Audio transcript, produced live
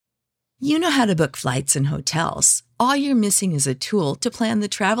You know how to book flights and hotels. All you're missing is a tool to plan the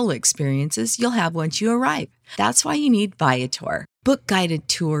travel experiences you'll have once you arrive. That's why you need Viator. Book guided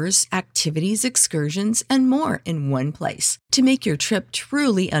tours, activities, excursions, and more in one place to make your trip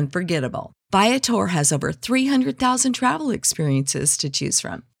truly unforgettable. Viator has over 300,000 travel experiences to choose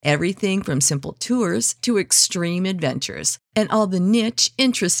from. Everything from simple tours to extreme adventures and all the niche,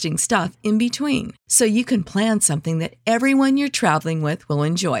 interesting stuff in between. So you can plan something that everyone you're traveling with will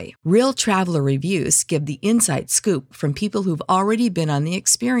enjoy. Real traveler reviews give the inside scoop from people who've already been on the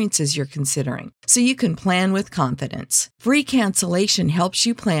experiences you're considering. So you can plan with confidence. Free cancellation helps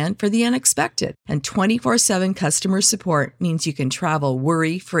you plan for the unexpected. And 24/7 customer support means you can travel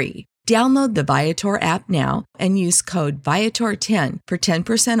worry-free. Download the Viator app now and use code Viator10 for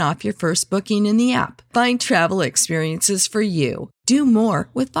 10% off your first booking in the app. Find travel experiences for you. Do more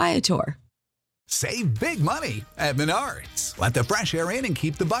with Viator. Save big money at Menards. Let the fresh air in and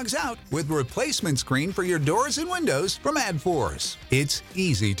keep the bugs out with replacement screen for your doors and windows from AdForce. It's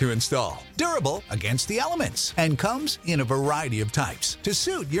easy to install, durable against the elements, and comes in a variety of types to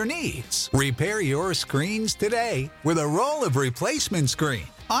suit your needs. Repair your screens today with a roll of replacement screen.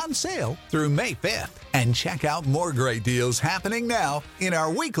 On sale through May 5th. And check out more great deals happening now in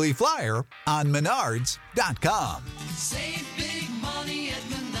our weekly flyer on Menards.com. Save big money at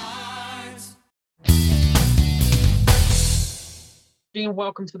Menards. And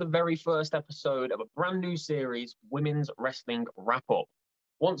welcome to the very first episode of a brand new series, Women's Wrestling Wrap-Up.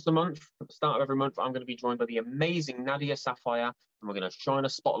 Once a month, at the start of every month, I'm going to be joined by the amazing Nadia Sapphire, and we're going to shine a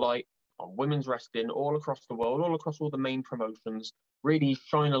spotlight on women's wrestling all across the world, all across all the main promotions, really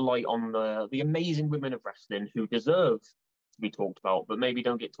shine a light on the amazing women of wrestling who deserve to be talked about, but maybe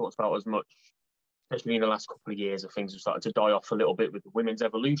don't get talked about as much, especially in the last couple of years of things have started to die off a little bit with the women's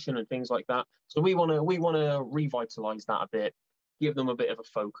evolution and things like that. So we want to revitalize that a bit, give them a bit of a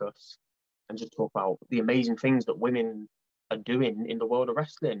focus, and just talk about the amazing things that women are doing in the world of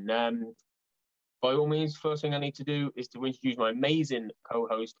wrestling. By all means, first thing I need to do is to introduce my amazing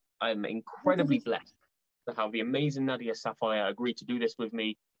co-host. I'm incredibly blessed to have the amazing Nadia Sapphire agree to do this with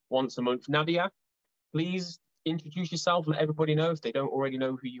me once a month. Nadia, please introduce yourself. Let everybody know if they don't already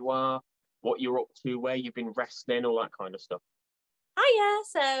know who you are, what you're up to, where you've been wrestling, all that kind of stuff. Hiya,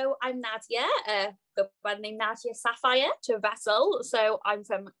 so I'm Nadia, go by the name Nadia Sapphire to wrestle. So I'm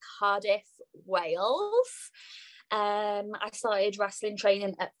from Cardiff, Wales. I started wrestling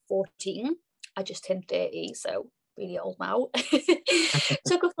training at 14. I just turned 30, so really old now.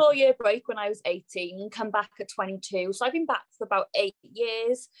 Took a 4-year break when I was 18, come back at 22. So I've been back for about 8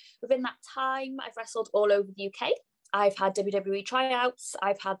 years. Within that time, I've wrestled all over the UK. I've had WWE tryouts.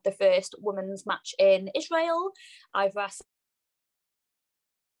 I've had the first women's match in Israel. I've wrestled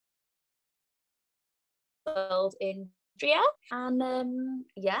in Austria. And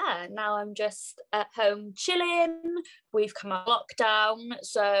now I'm just at home chilling. We've come out of lockdown,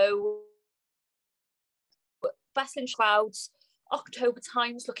 so wrestling crowds, October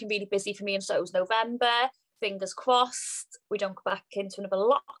time's looking really busy for me, and so is November. Fingers crossed we don't go back into another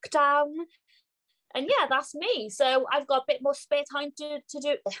lockdown. And yeah, that's me. So I've got a bit more spare time to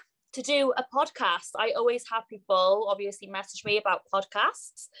do a podcast. I always have people obviously message me about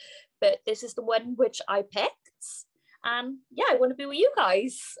podcasts, but this is the one which I picked. And yeah, I want to be with you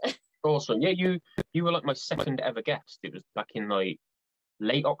guys. Awesome. Yeah, you were like my second ever guest. It was back in like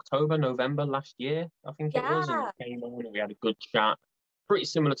late October, November last year, I think it was. And you came on and we had a good chat. Pretty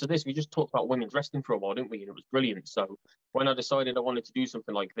similar to this. We just talked about women's wrestling for a while, didn't we? And it was brilliant. So when I decided I wanted to do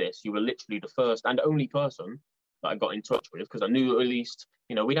something like this, you were literally the first and only person that I got in touch with, because I knew at least,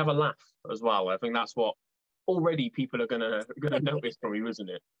 we'd have a laugh as well. I think that's what already people are gonna notice from you, isn't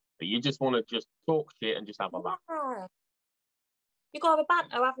it? That you just want to just talk shit and just have a laugh. You got to have a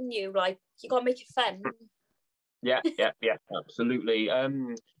banter, haven't you? Like, you got to make it fun. Yeah, absolutely.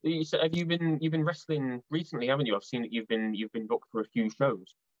 You said, you've been wrestling recently, haven't you? I've seen that you've been booked for a few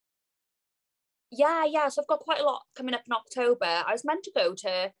shows. Yeah. So I've got quite a lot coming up in October. I was meant to go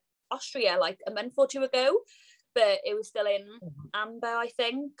to Austria like a month or two ago, but it was still in amber, I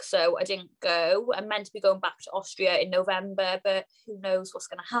think. So I didn't go. I'm meant to be going back to Austria in November, but who knows what's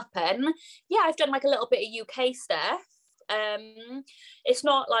going to happen. Yeah, I've done like a little bit of UK stuff. It's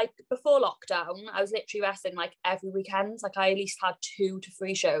not like before lockdown, I was literally wrestling like every weekend. Like I at least had 2 to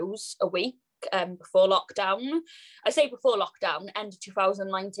 3 shows a week before lockdown. I say before lockdown, end of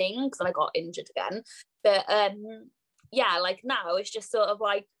 2019, because then I got injured again. But yeah, like now it's just sort of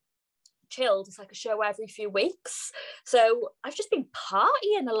like chilled. It's like a show every few weeks. So I've just been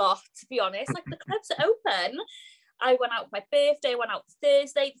partying a lot, to be honest. Like the clubs are open. I went out for my birthday, I went out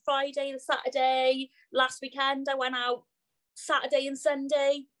Thursday, Friday, the Saturday. Last weekend I went out Saturday and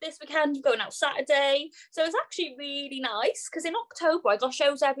Sunday. This weekend, we're going out Saturday. So it's actually really nice because in October, I got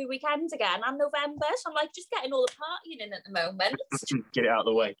shows every weekend again and November. So I'm like just getting all the partying in at the moment. Get it out of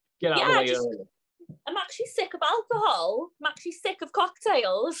the way. Get out of the way early. I'm actually sick of alcohol. I'm actually sick of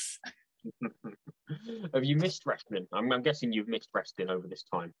cocktails. Have you missed wrestling? I'm guessing you've missed wrestling over this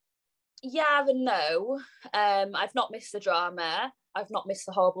time. Yeah and no. I've not missed the drama. I've not missed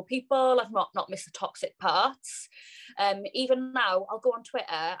the horrible people. I've not missed the toxic parts. Even now, I'll go on Twitter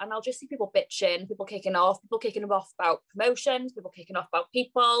and I'll just see people bitching, people kicking off about promotions, people kicking off about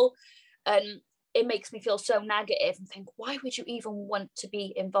people. And it makes me feel so negative and think, why would you even want to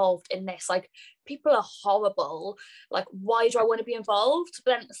be involved in this? Like, people are horrible. Like, why do I want to be involved?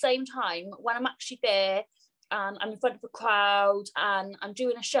 But then at the same time, when I'm actually there and I'm in front of a crowd and I'm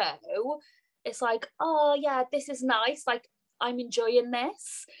doing a show, it's like, oh yeah, this is nice. Like, I'm enjoying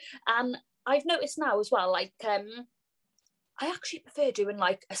this. And I've noticed now as well, like, I actually prefer doing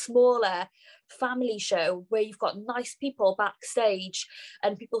like a smaller family show where you've got nice people backstage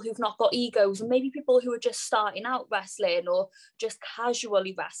and people who've not got egos and maybe people who are just starting out wrestling or just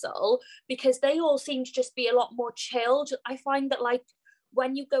casually wrestle, because they all seem to just be a lot more chilled. I find that like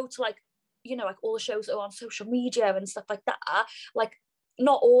when you go to like, you know, like all the shows that are on social media and stuff like that, like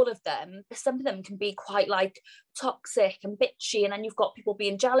not all of them, but some of them can be quite like toxic and bitchy, and then you've got people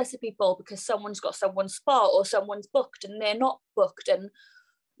being jealous of people because someone's got someone's spot or someone's booked and they're not booked. And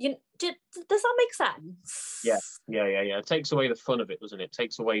you does that make sense? Yeah. It takes away the fun of it, doesn't it? It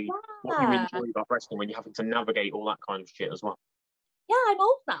takes away what you enjoy about wrestling when you're having to navigate all that kind of shit as well. Yeah, I'm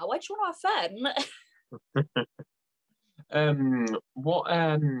old now. I just want to have fun.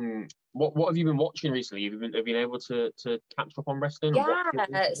 What have you been watching recently? Have you been able to catch up on wrestling?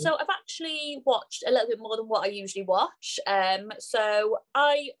 Yeah, so I've actually watched a little bit more than what I usually watch. So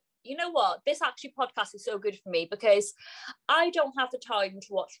you know what? This actually podcast is so good for me because I don't have the time to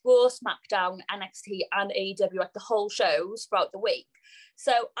watch Raw, SmackDown, NXT, and AEW, like the whole shows throughout the week.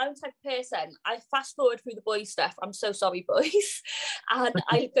 So I'm the type of person, I fast forward through the boys stuff. I'm so sorry, boys. And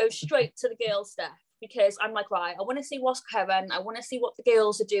I go straight to the girl stuff, because I'm like, right, I want to see what's current. I want to see what the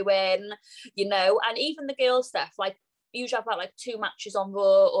girls are doing, you know, and even the girl stuff, like usually I've got like 2 matches on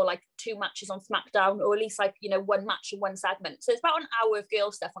Raw or like 2 matches on SmackDown, or at least like, you know, 1 match in 1 segment. So it's about an hour of girl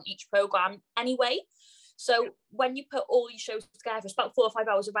stuff on each program anyway. So when you put all these shows together, it's about 4 or 5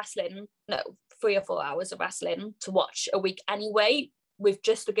 hours of wrestling, no, 3 or 4 hours of wrestling to watch a week anyway, with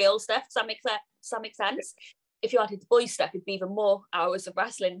just the girl stuff. Does that make sense? If you added the boys stuff, it'd be even more hours of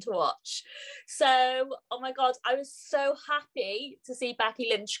wrestling to watch. So, oh my God, I was so happy to see Becky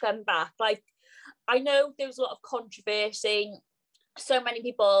Lynch come back. Like, I know there was a lot of controversy. So many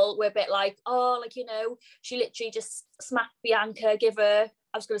people were a bit like, oh, like, you know, she literally just smacked Bianca, give her,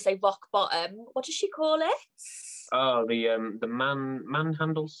 I was going to say rock bottom. What does she call it? Oh, the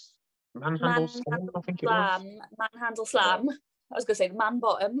manhandle slam, I think it was. Manhandle slam. I was going to say the man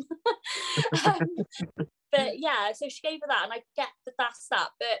bottom. But yeah, so she gave her that, and I get that that's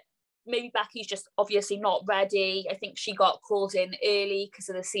that, but maybe Becky's just obviously not ready. I think she got called in early because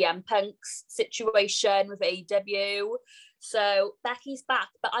of the CM Punk's situation with AEW. So Becky's back,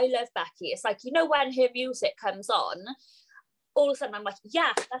 but I love Becky. It's like, you know, when her music comes on, all of a sudden I'm like,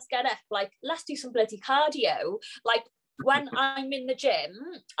 yeah, let's get up. Like, let's do some bloody cardio. Like, when I'm in the gym,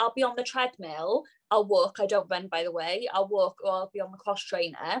 I'll be on the treadmill. I'll walk. I don't run, by the way. I'll walk, or I'll be on the cross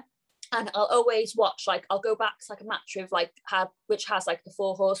trainer. And I'll always watch, like, I'll go back to like a match with like, which has like the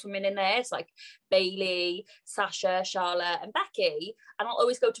 4 horsewomen in there. It's like Bailey, Sasha, Charlotte, and Becky. And I'll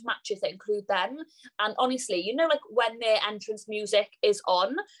always go to matches that include them. And honestly, you know, like when their entrance music is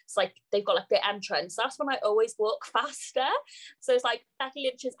on, it's like they've got like their entrance. That's when I always walk faster. So it's like Becky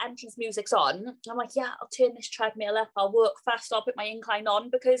Lynch's entrance music's on. I'm like, yeah, I'll turn this treadmill up. I'll walk fast. I'll put my incline on,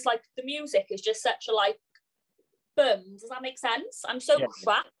 because like the music is just such a like, boom. Does that make sense? I'm so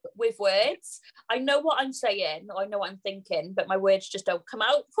crap with words. I know what I'm saying, or I know what I'm thinking, but my words just don't come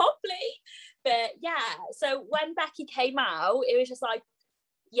out properly. But yeah, so when Becky came out, it was just like,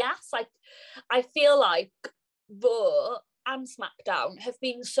 yes, like I feel like Raw and SmackDown have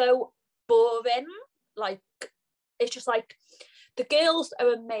been so boring. Like, it's just like, the girls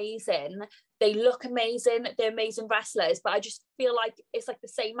are amazing. They look amazing. They're amazing wrestlers, but I just feel like it's like the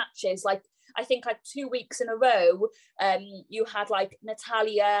same matches. Like, I think like 2 weeks in a row, you had like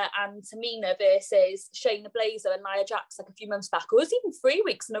Natalia and Tamina versus Shayna Baszler and Nia Jax like a few months back, or it was even 3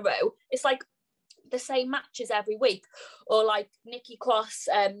 weeks in a row. It's like the same matches every week. Or like Nikki Cross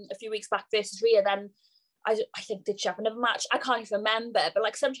a few weeks back versus Rhea. Then I think, did she have another match? I can't even remember. But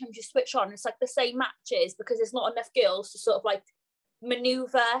like sometimes you switch on, it's like the same matches because there's not enough girls to sort of like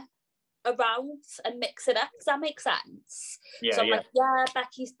maneuver around and mix it up. Does that make sense? Yeah, So I'm yeah. like, yeah,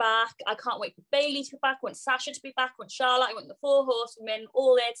 Becky's back. I can't wait for Bailey to be back. I want Sasha to be back. I want Charlotte. I want the four horsewomen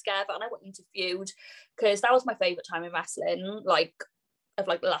all there together, and I want them to feud, because that was my favorite time in wrestling. Like, of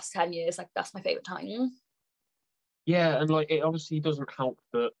like the last 10 years, like that's my favorite time. Yeah, and like it obviously doesn't help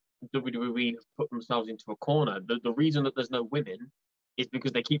that WWE have put themselves into a corner. The reason that there's no women is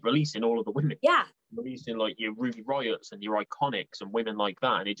because they keep releasing all of the women. Yeah. Releasing like your Ruby Riots and your Iconics and women like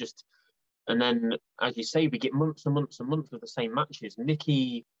that. And then, as you say, we get months and months and months of the same matches.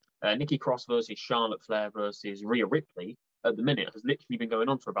 Nikki Cross versus Charlotte Flair versus Rhea Ripley at the minute has literally been going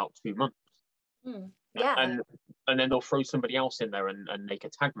on for about 2 months. Yeah. And then they'll throw somebody else in there and make a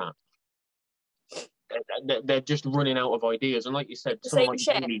tag match. They're just running out of ideas. And like you said, someone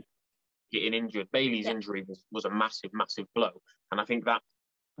like Bailey getting injured. Bailey's injury was a massive, massive blow. And I think that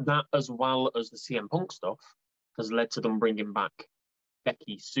as well as the CM Punk stuff has led to them bringing back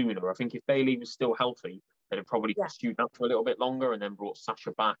Becky sooner. I think if Bailey was still healthy, they'd have probably pursued that for a little bit longer and then brought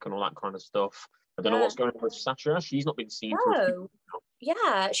Sasha back and all that kind of stuff. I don't know what's going on with Sasha. She's not been seen for a few months now.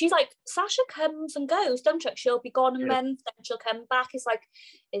 Yeah, she's like, Sasha comes and goes, don't you? She'll be gone a month, then she'll come back. It's like,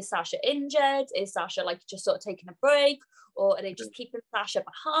 is Sasha injured? Is Sasha like just sort of taking a break? Or are they just keeping Sasha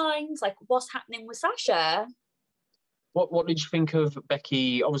behind? Like, what's happening with Sasha? What did you think of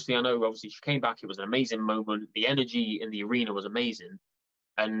Becky? Obviously she came back. It was an amazing moment. The energy in the arena was amazing.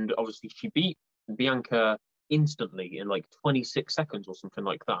 And obviously she beat Bianca instantly in like 26 seconds or something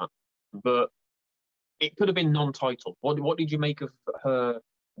like that. But it could have been non-title. What did you make of her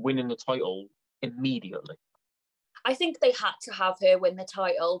winning the title immediately? I think they had to have her win the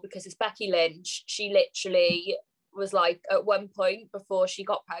title because it's Becky Lynch. She literally was like, at one point before she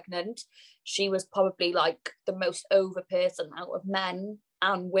got pregnant, she was probably like the most over person out of men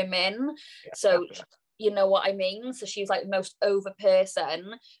and women. Yeah, so you know what I mean? So she was like the most over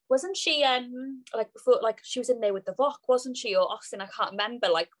person. Wasn't she like before, like she was in there with The Rock, wasn't she? Or Austin, I can't remember,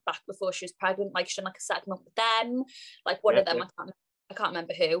 like back before she was pregnant, like she done like a segment with them. Like one of them, I can't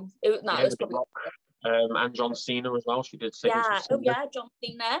remember who. It was probably Rock. And John Cena as well. She did segments with Cena. John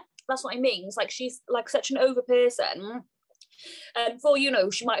Cena. That's what I mean. It's like she's like such an over person. For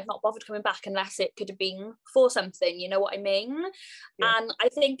she might have not bothered coming back unless it could have been for something, you know what I mean? Yeah. And I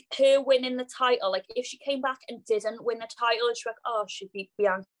think her winning the title, like if she came back and didn't win the title, she'd be like, oh, she'd be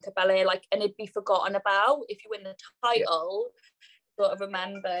Bianca Belair, like, and it'd be forgotten about. If you win the title, sort of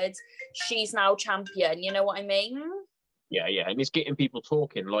remembered, she's now champion, you know what I mean? Yeah, and it's getting people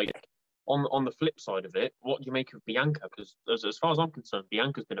talking. Like on the flip side of it, what do you make of Bianca? Because as far as I'm concerned,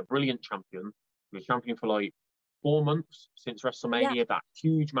 Bianca's been a brilliant champion. She was champion for like 4 months since WrestleMania, that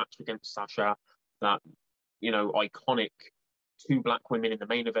huge match against Sasha, that, iconic 2 black women in the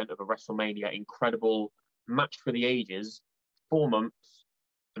main event of a WrestleMania, incredible match for the ages. 4 months,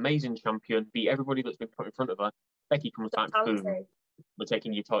 amazing champion, beat everybody that's been put in front of her. Becky comes back, boom, we're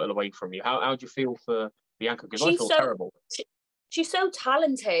taking your title away from you. How do you feel for Bianca? Because I feel terrible. She's so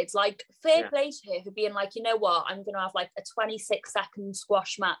talented, like fair play to her for being like, you know what, I'm going to have like a 26-second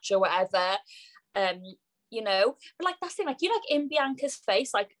squash match or whatever. But like that's the thing, like like in Bianca's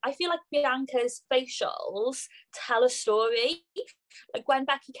face, like I feel like Bianca's facials tell a story. Like when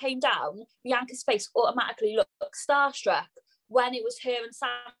Becky came down, Bianca's face automatically looked starstruck. When it was her and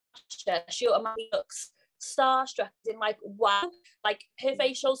Sasha, she automatically looks starstruck, in like, wow, like her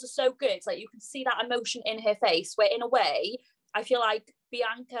facials are so good. It's like you can see that emotion in her face, where in a way I feel like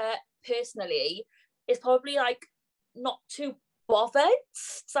Bianca personally is probably like not too bothered.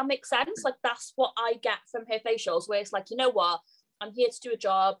 Does that make sense? Like that's what I get from her facials, where it's like, you know what, I'm here to do a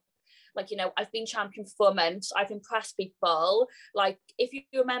job. Like, I've been champion for 4 months. I've impressed people. Like, if you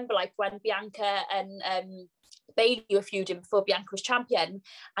remember, like when Bianca and Bailey were feuding before Bianca was champion,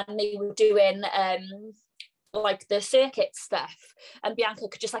 and they were doing like the circuit stuff, and Bianca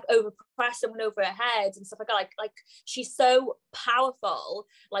could just like overpress someone over her head and stuff like that. Like she's so powerful.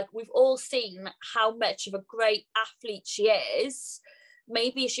 Like we've all seen how much of a great athlete she is.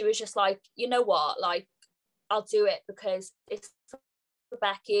 Maybe she was just like, you know what, like I'll do it because it's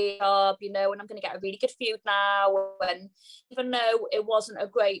Becky job, and I'm going to get a really good feud now. And even though it wasn't a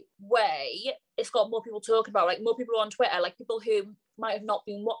great way, it's got more people talking about, like more people on Twitter, like people who might have not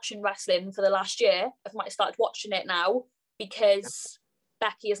been watching wrestling for the last year might have started watching it now because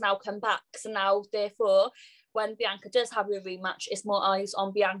Becky has now come back. So now, therefore, when Bianca does have a rematch, it's more eyes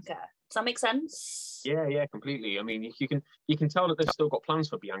on Bianca. Does that make sense? Yeah, completely. I mean, you can tell that they've still got plans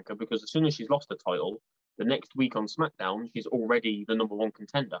for Bianca, because as soon as she's lost the title, the next week on SmackDown, she's already the number 1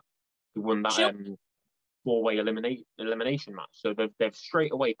 contender who won that 4-way elimination match. So they've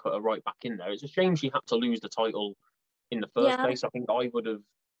straight away put her right back in there. It's a shame she had to lose the title in the first place. I think I would have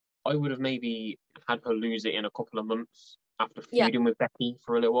I would have maybe had her lose it in a couple of months after Yeah. feuding with Becky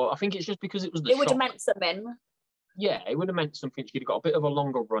for a little while. I think it's just because it was the It would have shock. meant something. Yeah, it would have meant something. She'd have got a bit of a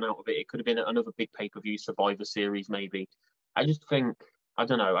longer run out of it. It could have been another big pay-per-view Survivor Series, maybe. I just think, I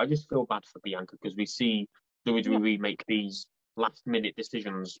don't know, I just feel bad for Bianca because we see WWE make these last-minute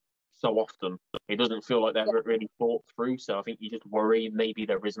decisions so often. It doesn't feel like they're really thought through, so I think you just worry maybe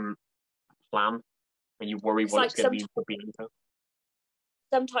there isn't a plan, and you worry It's what like it's going to mean for Bianca.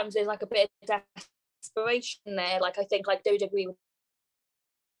 Sometimes there's like a bit of desperation there. Like I think like WWE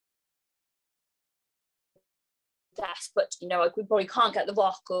desperate, you know, like we probably can't get The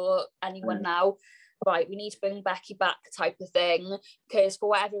Rock or anyone now. Right, we need to bring Becky back type of thing. Because for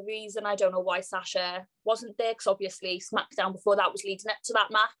whatever reason, I don't know why Sasha wasn't there. Because obviously SmackDown before that was leading up to that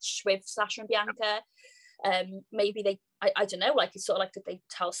match with Sasha and Bianca. Maybe they, I don't know, like it's sort of like, did they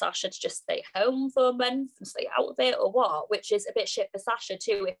tell Sasha to just stay home for a month and stay out of it or what? Which is a bit shit for Sasha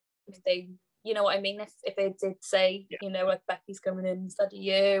too, if they, you know what I mean? If they did say, you know, like Becky's coming in instead of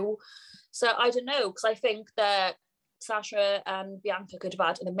you. So I don't know, because I think that Sasha and Bianca could have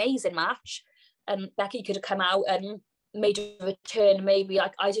had an amazing match, and Becky could have come out and made a return, maybe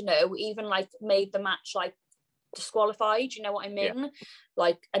like, I don't know, even like made the match like disqualified, you know what I mean? Yeah.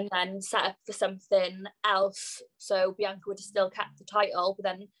 Like, and then set up for something else. So Bianca would have still kept the title, but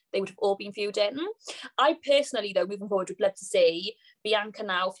then they would have all been feuding. I personally, though, moving forward, would love to see Bianca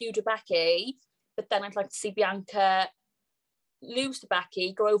now feud with Becky, but then I'd like to see Bianca lose to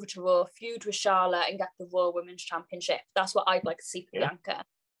Becky, go over to Raw, feud with Charlotte, and get the Raw Women's Championship. That's what I'd like to see for Bianca.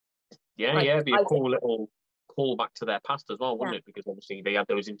 Yeah, Like, it'd be a cool little call back to their past as well, wouldn't Yeah. it? Because obviously they had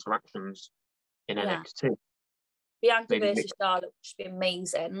those interactions in Yeah. NXT. Bianca Maybe versus Charlotte would just be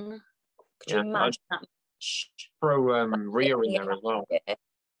amazing. Could you Yeah, imagine that match? Throw Rhea in there as well.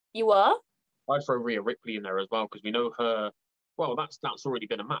 You are? I'd throw Rhea Ripley in there as well because we know her. Well, that's already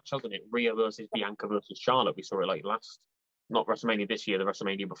been a match, hasn't it? Rhea versus Bianca versus Charlotte. We saw it like last, not WrestleMania this year, the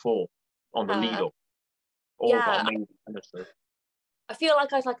WrestleMania before, on the lead up. All got amazing chemistry. I feel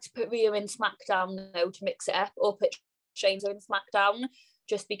like I'd like to put Rhea in SmackDown though to mix it up, or put Shayna in SmackDown,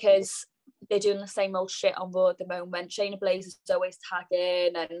 just because they're doing the same old shit on Raw at the moment. Shayna Blaze is always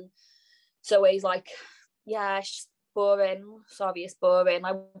tagging, and it's always like, yeah, it's just boring. Sorry, it's boring.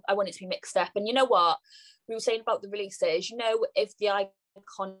 I want it to be mixed up. And you know what? We were saying about the releases, you know, if the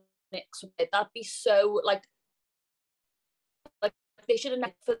Iconics, that'd be so like they should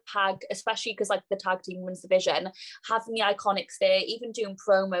have for tag, especially because like the tag team wins division, having the Iconics there, even doing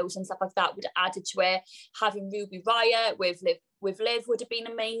promos and stuff like that would have added to it. Having Ruby Riott with Liv would have been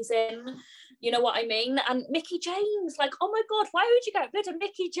amazing. You know what I mean? And Mickie James, like, oh my god, why would you get rid of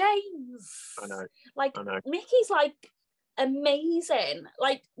Mickie James? I know. Like, I know. Mickey's like amazing.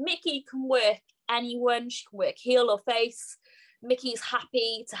 Like, Mickie can work anyone. She can work heel or face. Mickey's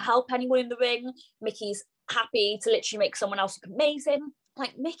happy to help anyone in the ring. Mickey's happy to literally make someone else look amazing.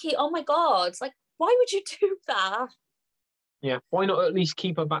 Like, Mickie, oh my god, like, why would you do that? Yeah, why not at least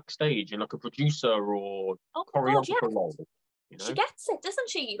keep her backstage in like a producer or choreographer role? You know? She gets it, doesn't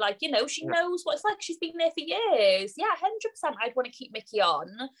she? Like, you know, she knows what it's like. She's been there for years. Yeah, 100%. I'd want to keep Mickie on.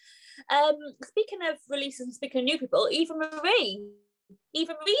 Speaking of releases and speaking of new people, Eva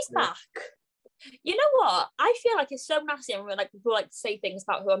Marie's back. You know what? I feel like it's so nasty, and like people like to say things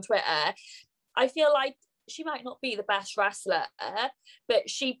about her on Twitter. I feel like she might not be the best wrestler, but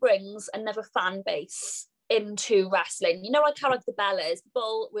she brings another fan base into wrestling. You know, like how like the Bellas,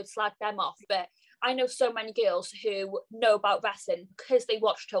 people would slag them off, but I know so many girls who know about wrestling because they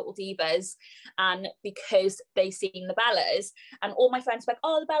watch Total Divas and because they've seen the Bellas. And all my friends are like,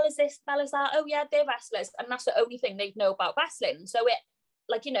 oh, the Bellas this, the Bellas that. Oh, yeah, they're wrestlers. And that's the only thing they know about wrestling. So it,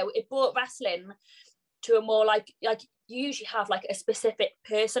 like, you know, it brought wrestling to a more like you usually have like a specific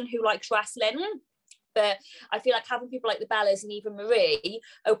person who likes wrestling. But I feel like having people like the Bellas and Eva Marie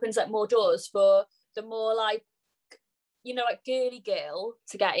opens up more doors for the more like, you know, like girly girl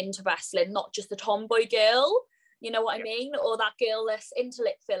to get into wrestling, not just the tomboy girl. You know what I mean? Or that girl that's into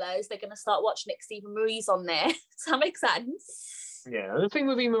lip fillers, they're going to start watching it 'cause Eva Marie's on there. Does that make sense? Yeah, the thing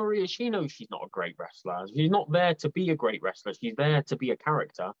with Eva Marie is she knows she's not a great wrestler. She's not there to be a great wrestler. She's there to be a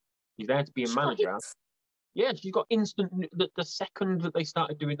character. She's there to be a manager. Yeah, she's got instant. The second that they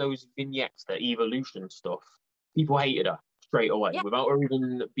started doing those vignettes, the evolution stuff, people hated her straight away without her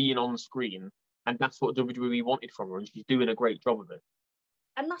even being on screen. And that's what WWE wanted from her, and she's doing a great job of it.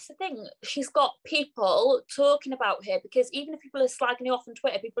 And that's the thing, she's got people talking about her, because even if people are slagging her off on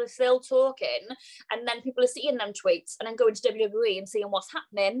Twitter, people are still talking, and then people are seeing them tweets and then going to WWE and seeing what's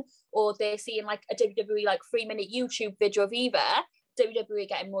happening, or they're seeing like a WWE like 3-minute YouTube video of Eva. WWE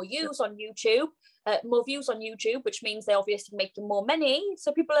getting more views on YouTube, which means they're obviously making more money.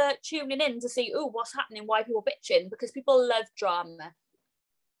 So people are tuning in to see, oh, what's happening? Why are people bitching? Because people love drama.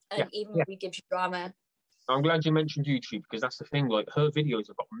 And even Marie gives you drama. I'm glad you mentioned YouTube, because that's the thing. Like, her videos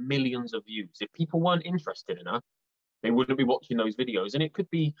have got millions of views. If people weren't interested in her, they wouldn't be watching those videos. And it could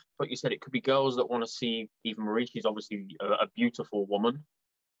be, like you said, it could be girls that want to see Eva Marie. She's obviously a beautiful woman.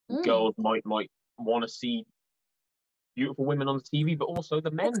 Girls might want to see beautiful women on the TV, but also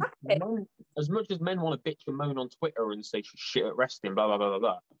the men. Exactly. The men, as much as men want to bitch and moan on Twitter and say she's shit at wrestling, blah, blah, blah, blah,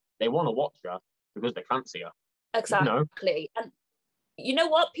 blah, they want to watch her because they fancy her. Exactly. You know? And you know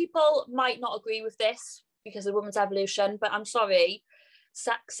what? People might not agree with this because of women's evolution, but I'm sorry.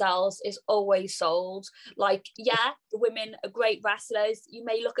 Sex sells is always sold. Like, yeah, the women are great wrestlers. You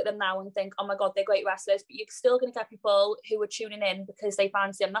may look at them now and think, oh my God, they're great wrestlers, but you're still going to get people who are tuning in because they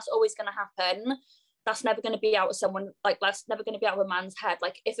fancy them. That's always going to happen. That's never going to be out of someone, like, that's never going to be out of a man's head.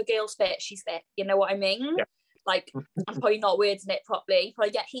 Like, if a girl's fit, she's fit. You know what I mean? Yeah. Like, I'm probably not wording it properly.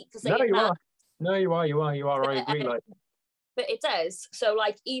 Probably get heat for saying that. No, you are. I agree. Like, but it does. So,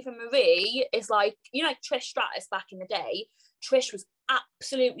 like, Eva Marie is like, you know, like Trish Stratus back in the day. Trish was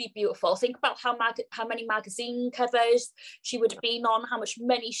absolutely beautiful. Think about how many magazine covers she would have been on, how much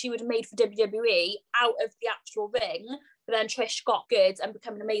money she would have made for WWE out of the actual ring. But then Trish got good and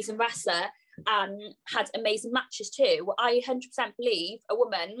became an amazing wrestler and had amazing matches too. I 100% believe a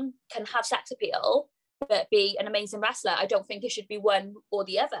woman can have sex appeal but be an amazing wrestler. I don't think it should be one or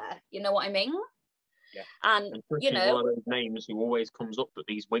the other. You know what I mean? Yeah. And Trish you know, is one of those names who always comes up that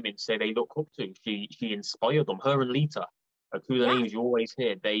these women say they look up to. She inspired them. Her and Lita are two of the names you always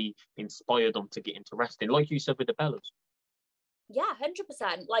hear. They inspired them to get into wrestling, like you said with the Bellas. Yeah,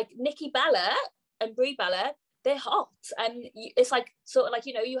 100%. Like Nikki Bella and Brie Bella, they're hot, and it's like sort of like,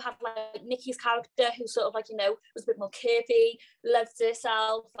 you know, you have like Nikki's character who sort of like, you know, was a bit more curvy, loves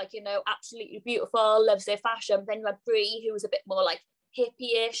herself, like, you know, absolutely beautiful, loves her fashion. Then you had Brie, who was a bit more like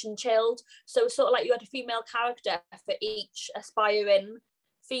hippie-ish and chilled. So sort of like you had a female character for each aspiring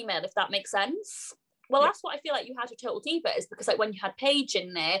female, if that makes sense. Well, that's what I feel like you had with Total Divas, because like when you had Paige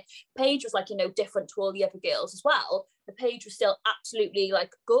in there, Paige was like, you know, different to all the other girls as well. The Paige was still absolutely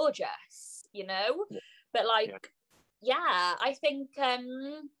like gorgeous, you know? But like, I think,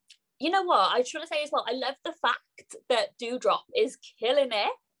 you know what? I just want to say as well, I love the fact that Doudrop is killing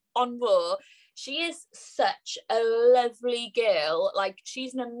it on Raw. She is such a lovely girl. Like,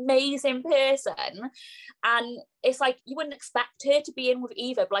 she's an amazing person. And it's like, you wouldn't expect her to be in with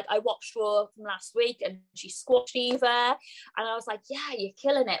Eva. But like, I watched Raw from last week and she squashed Eva. And I was like, yeah, you're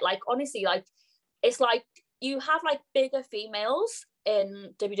killing it. Like, honestly, like, it's like, you have like bigger females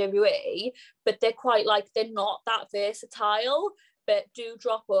in WWE, but they're quite like, they're not that versatile. But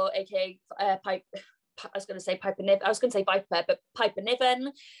Doudrop, or aka Pipe, I was going to say Viper, but Piper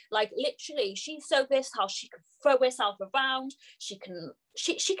Niven, like literally, she's so versatile. She can throw herself around. She can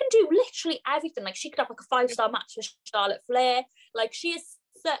do literally everything. Like, she could have like a 5-star match with Charlotte Flair. Like, she is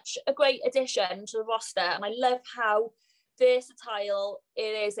such a great addition to the roster, and I love how versatile it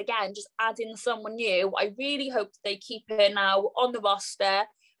is. Again, just adding someone new. I really hope they keep her now on the roster,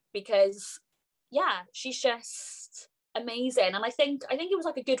 because she's just amazing. And I think it was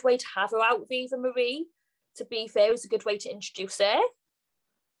like a good way to have her out with Eva Marie. To be fair, it was a good way to introduce her.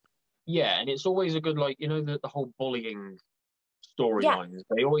 Yeah, and it's always a good, like, you know, the whole bullying storylines.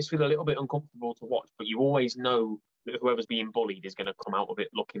 They always feel a little bit uncomfortable to watch, but you always know that whoever's being bullied is going to come out of it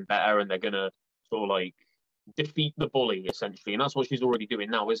looking better, and they're going to sort of like defeat the bully essentially. And that's what she's already doing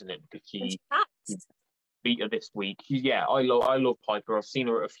now, isn't it? Because she beat her this week. I love Piper. I've seen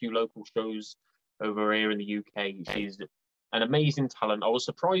her at a few local shows over here in the UK. She's an amazing talent. I was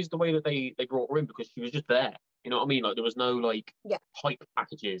surprised the way that they brought her in, because she was just there. You know what I mean? Like, there was no like hype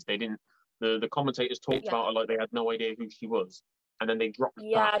packages. They didn't. The commentators talked about her like they had no idea who she was, and then they dropped.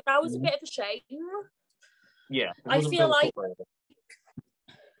 That was a bit of a shame. Yeah, I feel like.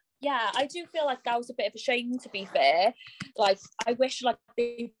 Yeah, I do feel like that was a bit of a shame, to be fair. Like, I wish like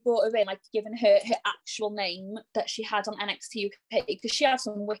they brought her in, like given her actual name that she had on NXT UK, because she had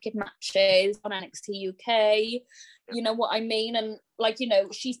some wicked matches on NXT UK. You know what I mean? And like, you know,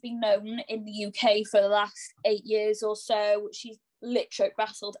 she's been known in the UK for the last 8 years or so. She's literally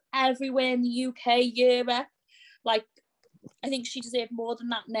wrestled everywhere in the UK era. Like, I think she deserved more than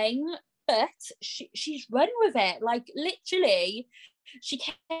that name, but she's run with it. Like, literally. She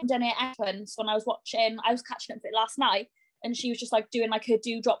came down at Evans when I was catching up with it last night, and she was just like doing like her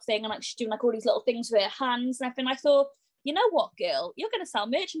Doudrop thing, and like she's doing like all these little things with her hands and everything. I thought, you know what, girl, you're going to sell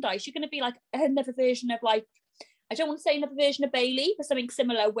merchandise. You're going to be like another version of, like, I don't want to say another version of Bailey, but something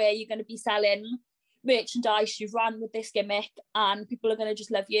similar, where you're going to be selling merchandise, you've ran with this gimmick, and people are going to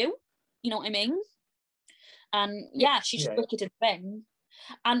just love you. You know what I mean? And yeah, she's just wicked and thin.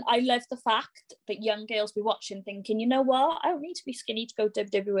 And I love the fact that young girls be watching thinking, you know what, I don't need to be skinny to go to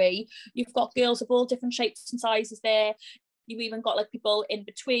WWE. You've got girls of all different shapes and sizes there. You've even got like people in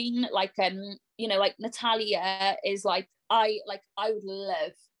between, like you know, like Natalia is like I would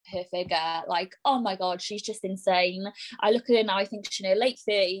love her figure. Like, oh my god, she's just insane. I look at her now, I think she's in her late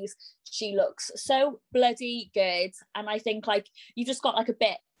 30s. She looks so bloody good. And I think like you've just got like a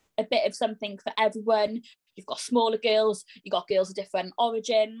bit of something for everyone. You've got smaller girls, you've got girls of different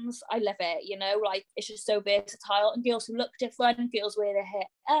origins. I love it, you know, like it's just so versatile. And girls who look different, girls wear their hair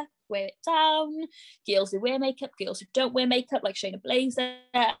up, wear it down, girls who wear makeup, girls who don't wear makeup, like Shayna Baszler.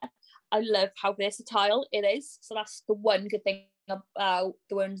 I love how versatile it is. So that's the one good thing about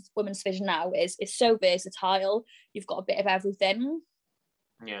the women's division now is it's so versatile. You've got a bit of everything.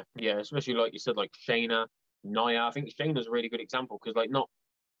 Yeah, especially like you said, like Shayna, Nia. I think Shayna's a really good example because like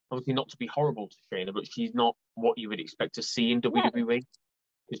obviously not to be horrible to Shayna, but she's not what you would expect to see in WWE.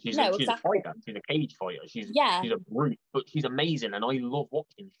 Because she's a fighter, she's a cage fighter, she's a brute, but she's amazing, and I love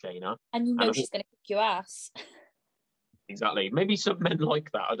watching Shayna. And you know she's going to kick your ass. Exactly. Maybe some men like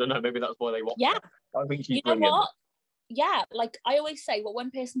that. I don't know. Maybe that's why they watch her. I think she's brilliant. Know what? Yeah, like I always say, what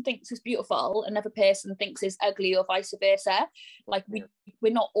one person thinks is beautiful, another person thinks is ugly, or vice versa. Like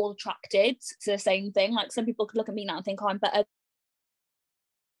we're not all attracted to the same thing. Like some people could look at me now and think, oh, I'm better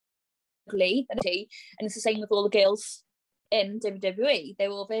ugly, and it's the same with all the girls in WWE. They're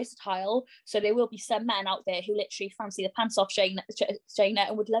all versatile, so there will be some men out there who literally fancy the pants off Shayna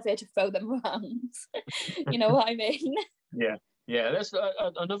and would love her to throw them around. You know what I mean? Yeah, that's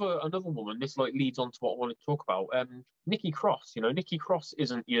another woman. This like leads on to what I wanted to talk about. Nikki Cross. You know, Nikki Cross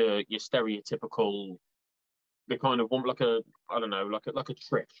isn't your stereotypical, the kind of woman like a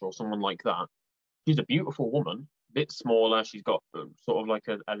Trish or someone like that. She's a beautiful woman, a bit smaller. She's got sort of like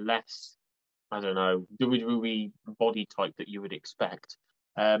a less, I don't know, WWE body type that you would expect.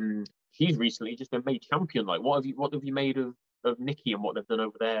 She's recently just been made champion. Like, what have you made of Nikki and what they've done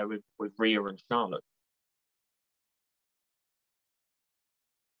over there with Rhea and Charlotte?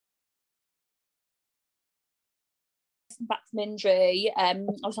 Back from injury, I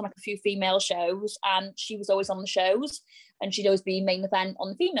was on like a few female shows, and she was always on the shows, and she'd always be main event on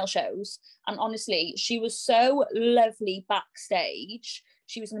the female shows. And honestly, she was so lovely backstage.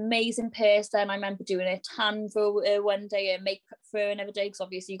 She was an amazing person. I remember doing a tan for her one day, a makeup for her another day, because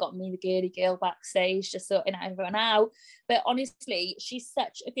obviously you got me, the girly girl, backstage, just sorting everyone out. But honestly, she's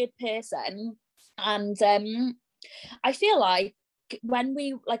such a good person. And I feel like when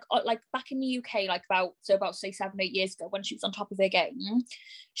we like back in the UK, like about say 7-8 years ago, when she was on top of her game,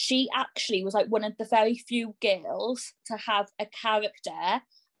 she actually was like one of the very few girls to have a character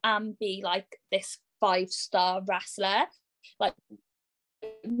and be like this 5-star wrestler. Like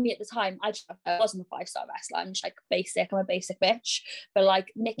me at the time, I wasn't a 5-star wrestler. I'm just like basic. I'm a basic bitch. But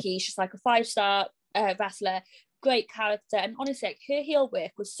like Nikki, she's like a 5-star wrestler, great character, and honestly, like, her heel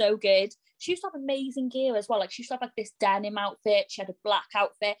work was so good. She used to have amazing gear as well. Like she used to have like this denim outfit. She had a black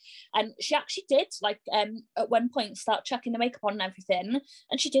outfit, and she actually did like at one point start chucking the makeup on and everything.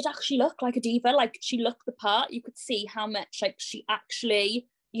 And she did actually look like a diva. Like she looked the part. You could see how much like she actually,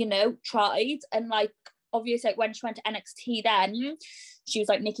 you know, tried. And like obviously, like when she went to NXT, then she was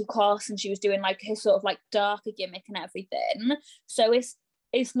like Nikki Cross, and she was doing like her sort of like darker gimmick and everything. So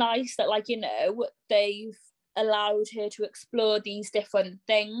it's nice that like, you know, they've allowed her to explore these different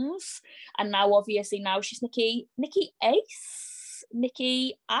things. And now obviously now she's Nikki Ace,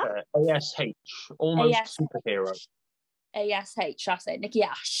 Nikki ASH, almost ASH. Superhero. ASH, that's it, Nikki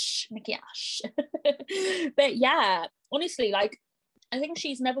Ash. But yeah, honestly, like I think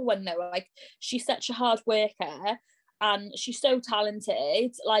she's never won though. Like she's such a hard worker and she's so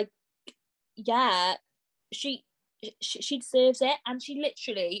talented. Like yeah, she deserves it, and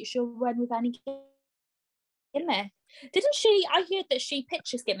she'll run with any gimmick. Didn't she? I heard that she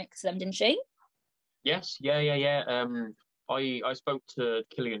pitches gimmicks to them, didn't she? Yes, yeah. I spoke to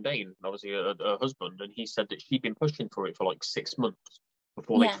Killian Dane, obviously her husband, and he said that she'd been pushing for it for like 6 months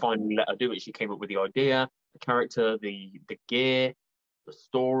before they finally let her do it. She came up with the idea, the character, the gear, the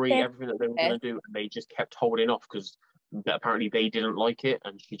story, everything that they were going to do, and they just kept holding off because apparently they didn't like it,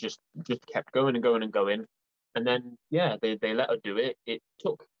 and she just kept going and going and going. And then they let her do it. It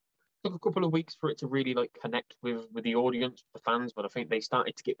took a couple of weeks for it to really like connect with the audience, the fans, but I think they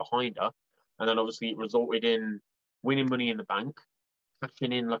started to get behind her, and then obviously it resulted in winning Money in the Bank,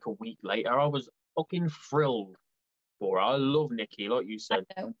 cashing in like a week later. I was fucking thrilled for her. I love Nikki, like you said.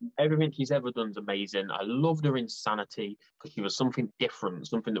 I know. Everything she's ever done is amazing. I loved her insanity because she was something different,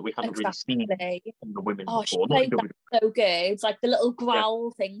 something that we haven't really seen Exactly. from the women Oh, she before. Not in played that WWE. so good. It's like the little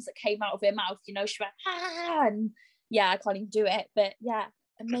growl things that came out of her mouth, you know, she went, ah, and yeah, I can't even do it, but yeah,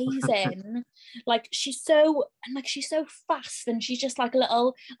 amazing. Like she's so fast, and she's just like a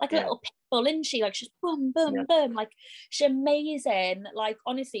little little pit bull, isn't she? Like she's boom, boom, boom. Like she's amazing. Like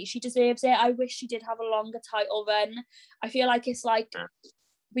honestly, she deserves it. I wish she did have a longer title run. I feel like it's like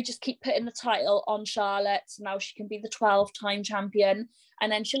we just keep putting the title on Charlotte, so now she can be the 12-time champion,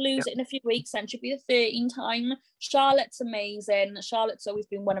 and then she'll lose it in a few weeks, then she'll be the 13-time. Charlotte's amazing. Charlotte's always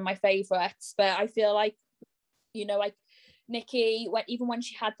been one of my favourites, but I feel like, you know, like Nikki, even when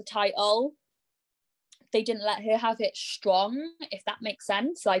she had the title, they didn't let her have it strong, if that makes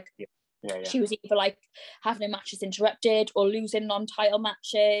sense. Like, she was either like having her matches interrupted or losing non-title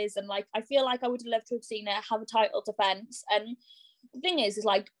matches, and like I feel like I would have loved to have seen her have a title defense. And the thing is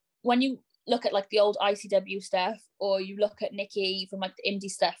like when you look at like the old ICW stuff, or you look at Nikki from like the indie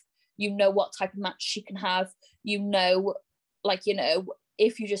stuff, you know what type of match she can have. You know, like, you know,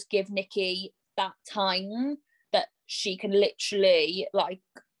 if you just give Nikki that time, that she can literally like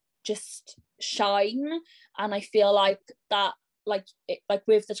just shine. And I feel like that, like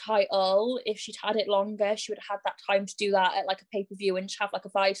with the title, if she'd had it longer, she would have had that time to do that at like a pay-per-view and have like a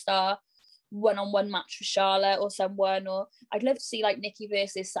 5-star one-on-one match with Charlotte or someone. Or I'd love to see like Nikki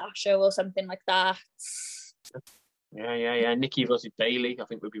versus Sasha or something like that. Yeah. Nikki versus Bailey, I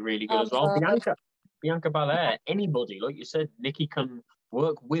think would be really good as well. Bianca Belair, anybody, like you said, Nikki can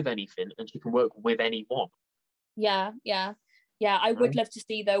work with anything and she can work with anyone. Yeah. I would love to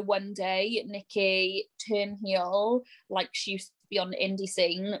see though one day Nikki turn heel like she used to be on the indie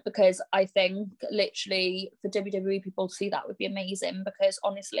scene, because I think literally for WWE people to see that would be amazing, because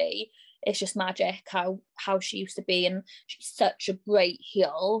honestly it's just magic how she used to be, and she's such a great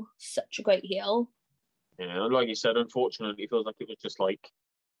heel. Yeah, like you said, unfortunately it feels like it was just like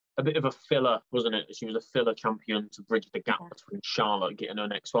a bit of a filler, wasn't it? She was a filler champion to bridge the gap between Charlotte getting her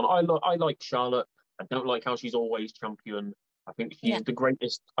next one. I like Charlotte. I don't like how she's always champion. I think she's the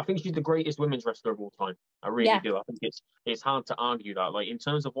greatest. I think she's the greatest women's wrestler of all time. I really do. I think it's hard to argue that. Like in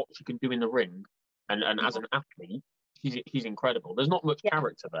terms of what she can do in the ring, and as an athlete, she's incredible. There's not much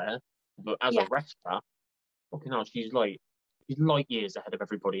character there, but as a wrestler, fucking hell, she's light years ahead of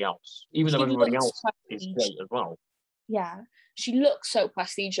everybody else. Even though everybody else is great as well. Yeah, she looks so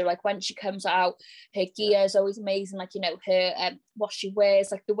prestigious. Like when she comes out, her gear is always amazing. Like, you know, her what she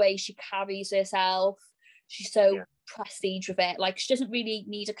wears, like the way she carries herself. She's so prestige with it. Like she doesn't really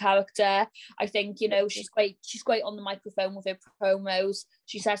need a character. I think, you know, she's great on the microphone with her promos.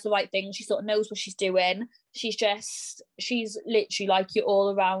 She says the right thing. She sort of knows what she's doing. She's literally like your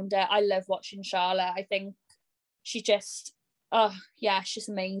all arounder. I love watching Charlotte. I think she just she's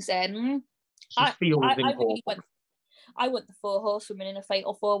amazing. I want the 4 horsewomen in a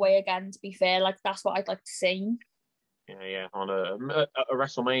fatal 4-way again, to be fair. Like that's what I'd like to see. Yeah, on a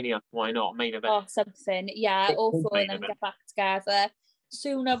WrestleMania, why not? Main event. Oh, something. Yeah, all 4 of them get back together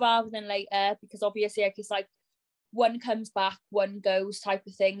sooner rather than later, because obviously like, it's like one comes back, one goes type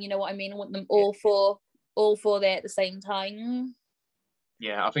of thing. You know what I mean? I want them all four there at the same time.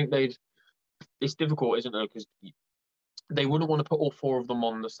 Yeah, I think it's difficult, isn't it? Because they wouldn't want to put all 4 of them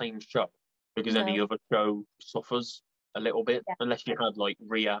on the same show, because any other show suffers a little bit, unless you had like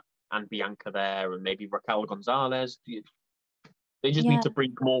Rhea and Bianca there, and maybe Raquel Gonzalez. They just need to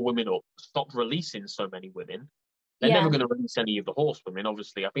bring more women up. Stop releasing so many women. They're never going to release any of the horsewomen,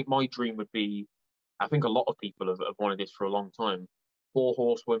 obviously. I think my dream would be, I think a lot of people have wanted this for a long time, 4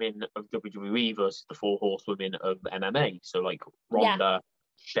 horsewomen of WWE versus the 4 horsewomen of MMA. So like Ronda,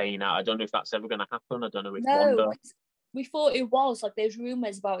 Shayna. I don't know if that's ever going to happen. I don't know if Ronda. We thought it was. Like there's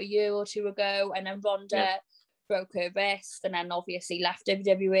rumours about a year or 2 ago, and then Ronda broke her wrist and then obviously left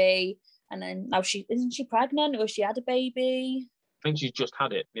WWE, and then now isn't she pregnant, or she had a baby? I think she's just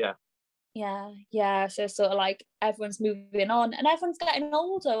had it. So sort of like everyone's moving on and everyone's getting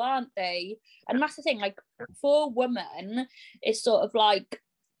older, aren't they? And that's the thing, like for women it's sort of like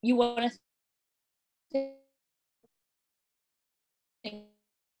you want to think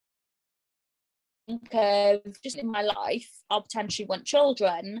of, just in my life I'll potentially want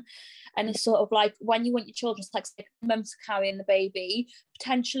children, and it's sort of like when you want your children, it's like 6 months carrying the baby,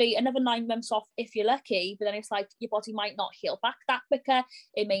 potentially another 9 months off if you're lucky, but then it's like your body might not heal back that quicker,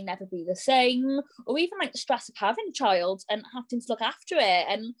 it may never be the same, or even like the stress of having a child and having to look after it,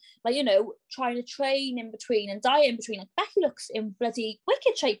 and like, you know, trying to train in between and diet in between. Like Becky looks in bloody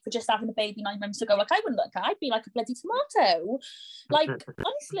wicked shape for just having a baby 9 months ago. Like I wouldn't look, I'd be like a bloody tomato. Like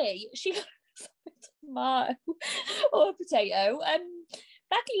honestly, Tomato or a potato.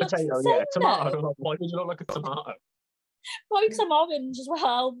 Becky looks Potato, insane. yeah. Tomato. Though. Why did you look like a tomato? Probably because I'm orange as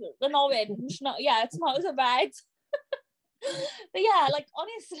well. An orange, not tomatoes are red. But yeah, like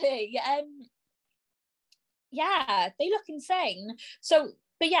honestly, yeah, they look insane. So,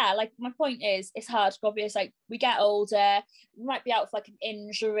 but yeah, like my point is, it's hard. Obviously, like we get older, we might be out for like an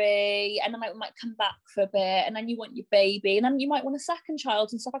injury, and then like we might come back for a bit, and then you want your baby, and then you might want a second child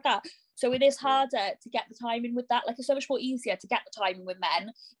and stuff like that. So it is harder to get the time in with that. Like it's so much more easier to get the time in with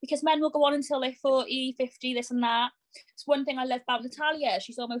men because men will go on until they're 40, 50, this and that. It's one thing I love about Natalia.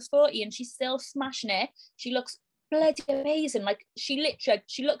 She's almost 40 and she's still smashing it. She looks bloody amazing. Like she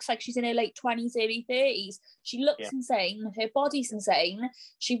looks like she's in her late 20s, early 30s. She looks insane. Her body's insane.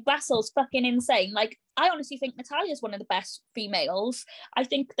 She wrestles fucking insane. Like I honestly think Natalia's one of the best females. I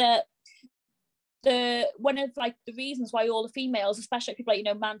think that one of like the reasons why all the females, especially people like, you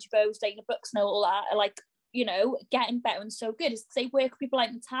know, Mandy Rose, Dana Brooks and all that are like, you know, getting better and so good is they work with people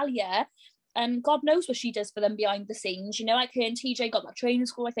like Natalia, and God knows what she does for them behind the scenes. You know, like her and TJ got that training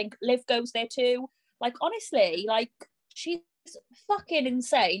school. I think Liv goes there too. Like honestly, like she's fucking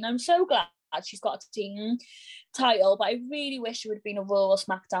insane. I'm so glad she's got a team title, but I really wish it would have been a Raw or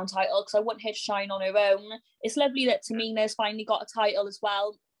SmackDown title because I want her to shine on her own. It's lovely that Tamina's finally got a title as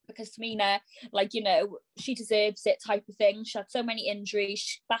well, because Tamina, like, you know, she deserves it type of thing. She had so many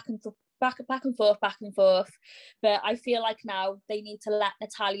injuries, back and forth. But I feel like now they need to let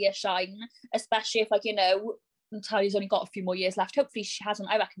Natalia shine, especially if, like, you know, Natalia's only got a few more years left. Hopefully she hasn't.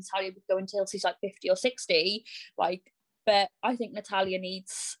 I reckon Natalia would go until she's like 50 or 60. Like, but I think Natalia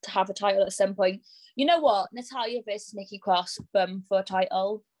needs to have a title at some point. You know what? Natalia versus Nikki Cross, for a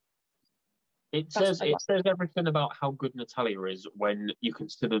title. It says everything about how good Natalia is when you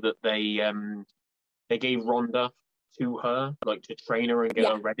consider that they gave Ronda to her, like to train her and get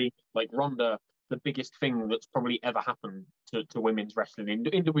her ready. Like Ronda, the biggest thing that's probably ever happened to women's wrestling in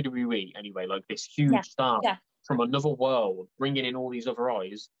WWE anyway, like this huge star from another world, bringing in all these other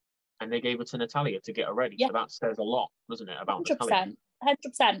eyes, and they gave it to Natalia to get her ready. So that says a lot, doesn't it, about 100%. Natalia?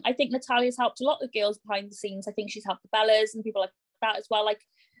 100%. I think Natalia's helped a lot of girls behind the scenes. I think she's helped the Bellas and people like that as well. Like,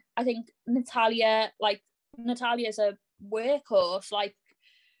 I think Natalia's a workhorse. Like,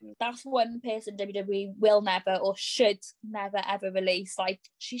 that's one person WWE will never or should never ever release. Like,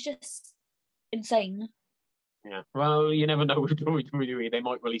 she's just insane. Yeah. Well, you never know with WWE. They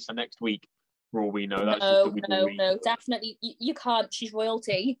might release her next week, for all we know. That's No, definitely. You can't. She's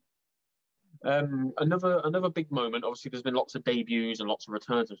royalty. Another big moment. Obviously, there's been lots of debuts and lots of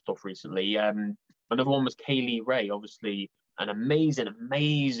returns and stuff recently. Another one was Kaylee Ray. Obviously, an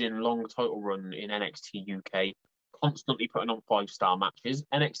amazing long title run in NXT UK, constantly putting on 5-star matches.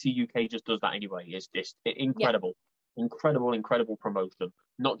 NXT UK just does that anyway. It's just incredible. Incredible promotion.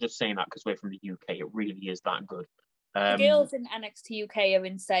 Not just saying that because we're from the UK. It really is that good. The girls in NXT UK are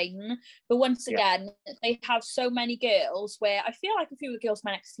insane. But once again, they have so many girls where I feel like a few of the girls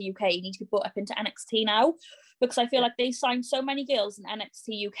from NXT UK need to be brought up into NXT now, because I feel like they signed so many girls in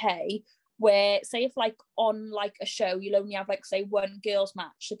NXT UK where, say, if like on like a show you'll only have like, say, one girls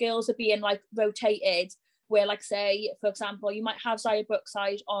match, the girls are being like rotated, where like, say, for example, you might have Xia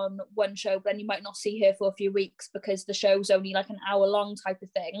Brookside on one show, but then you might not see her for a few weeks because the show's only like an hour long type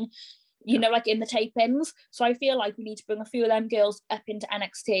of thing, you know, like in the tapings. So I feel like we need to bring a few of them girls up into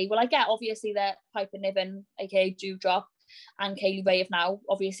NXT. Well, I get obviously that Piper Niven, aka Dewdrop, and Kaylee Ray have now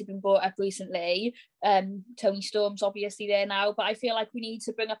obviously been brought up recently. Toni Storm's obviously there now, but I feel like we need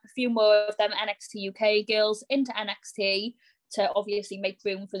to bring up a few more of them NXT UK girls into NXT to obviously make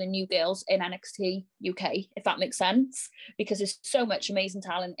room for the new girls in NXT UK, if that makes sense, because there's so much amazing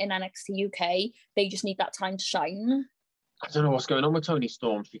talent in NXT UK. They just need that time to shine. I don't know what's going on with Toni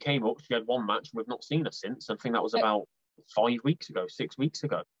Storm. She came up, she had one match, and we've not seen her since. I think that was about 6 weeks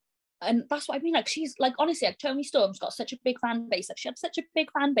ago. And that's what I mean. Like, she's like, honestly, like, Toni Storm's got such a big fan base. Like, she had such a big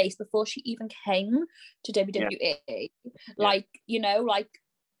fan base before she even came to WWE. Like, you know, like,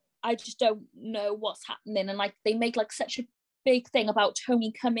 I just don't know what's happening. And like, they make like such a big thing about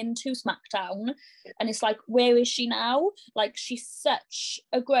Toni coming to SmackDown, and it's like, where is she now? Like, she's such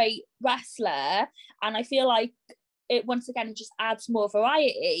a great wrestler, and I feel like it once again just adds more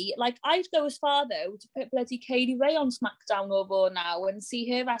variety. Like, I'd go as far though to put bloody Kaylee Ray on SmackDown or Raw now and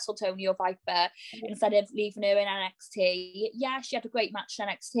see her wrestle Toni or Viper instead of leaving her in NXT. Yeah, she had a great match in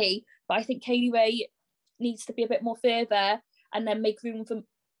NXT, but I think Kaylee Ray needs to be a bit more further and then make room for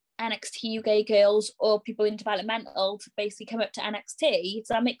NXT UK girls or people in developmental to basically come up to NXT.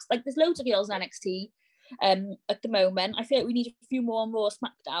 So that makes, like, there's loads of girls in NXT at the moment. I feel like we need a few more on Raw,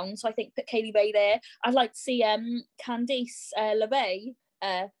 SmackDown. So I think put Kaylee Ray there. I'd like to see Candice LeRae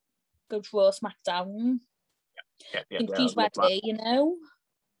go to Raw SmackDown. Yeah, I think yeah, she's I love that. ready, you know.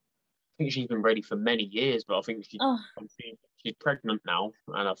 I think she's been ready for many years, but I think Oh, she's pregnant now,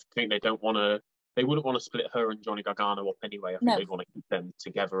 and I think they don't want to. They wouldn't want to split her and Johnny Gargano up anyway. I think no. they'd want to keep them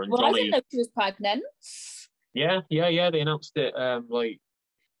together. And Well, I Johnny, didn't know she was pregnant. yeah, they announced it like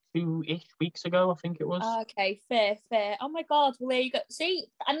 2-ish weeks ago, I think it was. Okay, fair. Oh my God, well, there you go. See,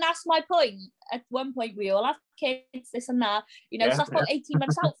 and that's my point. At one point, we all have kids, this and that. You know, Yeah. so that's about 18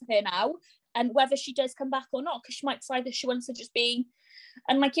 months out for her now. And whether she does come back or not, because she might decide that she wants to just be,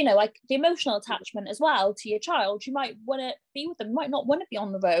 and like, you know, like the emotional attachment as well to your child. You might want to be with them, you might not want to be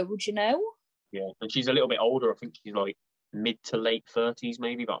on the road, you know? Yeah, and she's a little bit older. I think she's like mid to late 30s,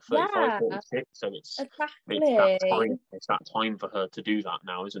 maybe about 35, Yeah. 46. So Exactly. it's that time for her to do that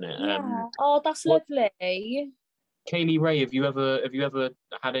now, isn't it? Yeah. Oh, that's lovely. Kaylee Ray, have you ever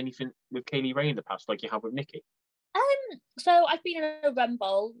had anything with Kaylee Ray in the past, like you have with Nikki? So I've been in a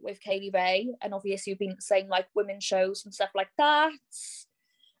Rumble with Kaylee Ray, and obviously you've been saying like women's shows and stuff like that.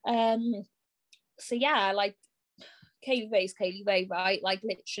 So yeah, like Kaylee Ray, right? Like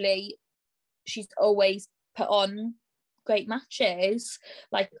literally, she's always put on great matches.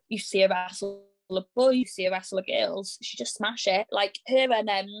 Like you see her wrestle a boy, you see her wrestle a girls. She just smash it. Like her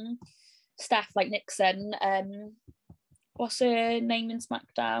and Steph, like Nixon. What's her name in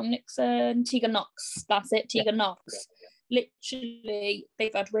SmackDown? Nixon, Tegan Knox. That's it, Tegan Knox. Literally,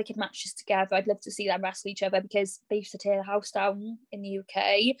 they've had wicked matches together. I'd love to see them wrestle each other because they used to tear the house down in the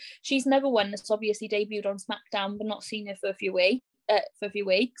UK. She's never won. This obviously debuted on SmackDown, but not seen her for a few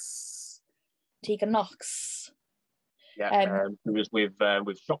weeks. Tegan Knox. Yeah, who was with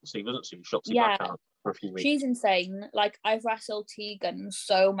Shotzi, wasn't she? Shotzi Blackheart for a few weeks. She's insane. Like I've wrestled Tegan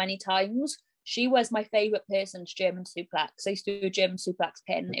so many times. She was my favourite person to German suplex. I used to do a German suplex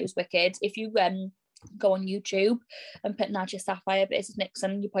pin. It was wicked. If you go on YouTube and put Nadia Sapphire versus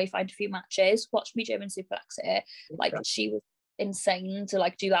Nixon, you probably find a few matches. Watch me German suplex it. Like she was insane to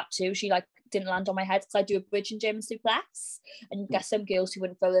like do that too. She like didn't land on my head because I do a bridge in German suplex, and you get some girls who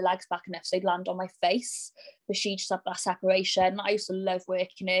wouldn't throw their legs back enough, so they'd land on my face. But she just had that separation. I used to love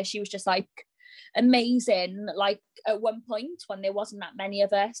working her. She was just like amazing. Like at one point when there wasn't that many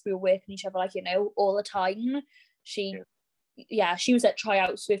of us, we were working each other like, you know, all the time. She was at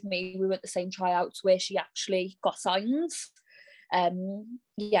tryouts with me. We were at the same tryouts where she actually got signed.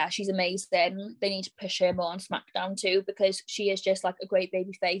 She's amazing. They need to push her more on SmackDown too, because she is just like a great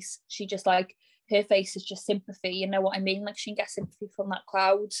baby face. She just like, her face is just sympathy, you know what I mean? Like she can get sympathy from that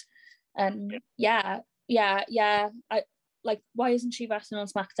crowd. I like, why isn't she wrestling on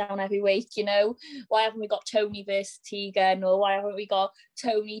SmackDown every week, you know? Why haven't we got Tony versus Tegan, or why haven't we got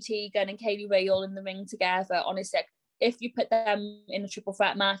Tony, Tegan and Kaylee Ray all in the ring together? Honestly, if you put them in a triple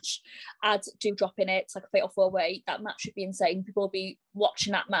threat match, add Doudrop in it, it's like a fatal four-way, that match should be insane. People will be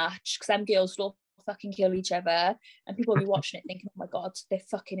watching that match because them girls will fucking kill each other, and people will be watching it thinking, oh my God, they're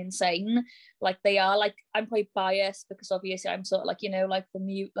fucking insane. Like they are. Like I'm probably biased because obviously I'm sort of like, you know, like from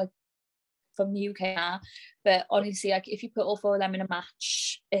the UK now, but honestly, like if you put all four of them in a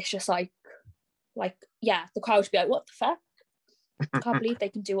match, it's just like yeah, the crowd would be like, what the fuck? I can't believe they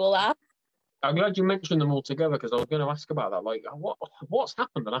can do all that. I'm glad you mentioned them all together because I was going to ask about that. Like, what's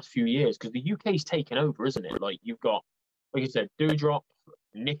happened the last few years? Because the UK's taken over, isn't it? Like, you've got, like you said, Doudrop,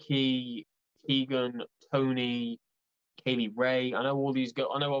 Nikki, Tegan, Tony, Kaylee Ray. I know all these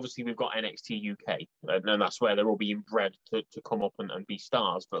I know obviously we've got NXT UK, and that's where they're all being bred to come up and be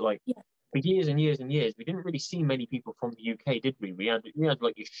stars. But like for years and years and years, we didn't really see many people from the UK, did we? We had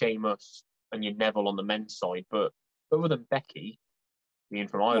like your Sheamus and your Neville on the men's side, but other than Becky being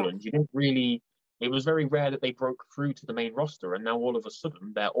from Ireland, you didn't really. It was very rare that they broke through to the main roster, and now all of a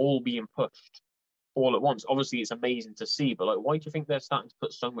sudden they're all being pushed all at once. Obviously, it's amazing to see, but like, why do you think they're starting to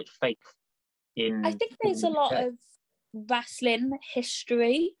put so much faith in? I think there's a lot of wrestling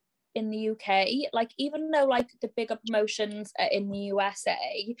history in the UK. Like, even though like the bigger promotions are in the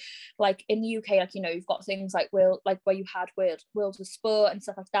USA, like in the UK, like, you know, you've got things like where you had World of Sport and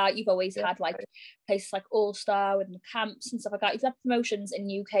stuff like that. You've always had like places like All Star and the camps and stuff like that. You've had promotions in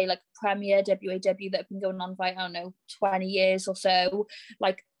the UK like Premier, WAW, that have been going on for, I don't know, 20 years or so.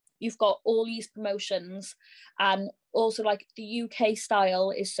 Like, you've got all these promotions, and also like the UK style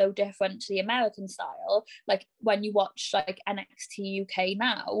is so different to the American style. Like when you watch like NXT UK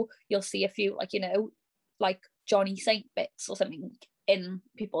now, you'll see a few like, you know, like Johnny Saint bits or something in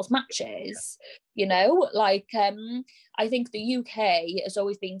people's matches, you know, like I think the UK has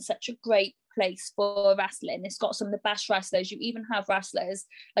always been such a great place for wrestling. It's got some of the best wrestlers. You even have wrestlers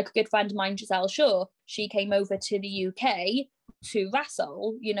like a good friend of mine, Giselle Shaw. She came over to the UK to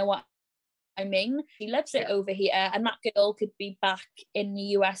wrestle, you know what I mean, she loves it over here, and that girl could be back in the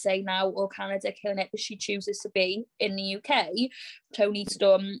USA now or Canada killing it, but she chooses to be in the UK. Tony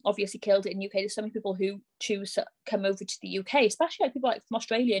Storm obviously killed it in the UK. There's so many people who choose to come over to the UK, especially like people like from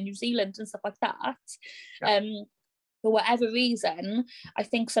Australia and New Zealand and stuff like that. For whatever reason, I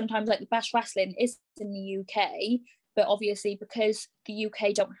think sometimes like the best wrestling is in the UK, but obviously because the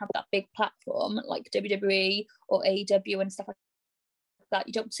UK don't have that big platform like WWE or AEW and stuff like that,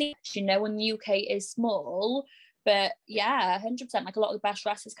 you don't see it, when the UK is small. But yeah, 100%, like a lot of the best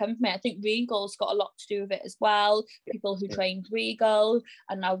wrestlers come from it. I think Regal's got a lot to do with it as well. People who trained Regal,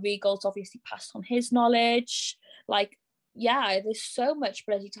 and now Regal's obviously passed on his knowledge. Like, yeah, there's so much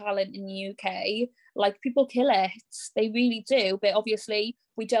bloody talent in the UK. Like, people kill it, they really do. But obviously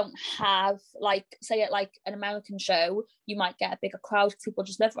we don't have, like, say at like an American show, you might get a bigger crowd because people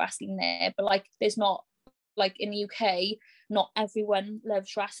just love wrestling there. But like, there's not, like in the UK, not everyone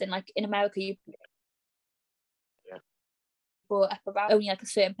loves wrestling. Like in America, only like a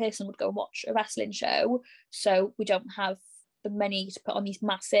certain person would go and watch a wrestling show. So we don't have the money to put on these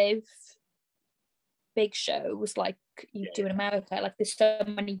massive big shows like you do in America. Like there's so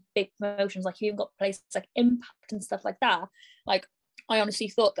many big promotions, like you even got places like Impact and stuff like that. Like I honestly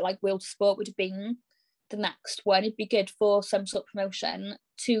thought that like World Sport would have been the next one. It'd be good for some sort of promotion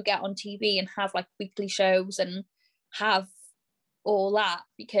to get on TV and have like weekly shows and have all that,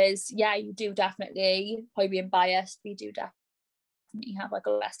 because you do definitely, probably being biased, we do definitely have like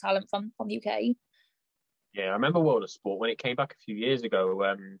a less talent from the UK. Yeah, I remember World of Sport when it came back a few years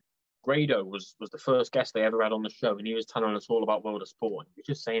ago. Grado was the first guest they ever had on the show, and he was telling us all about World of Sport. He was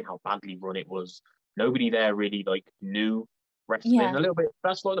just saying how badly run it was. Nobody there really like knew wrestling. A little bit.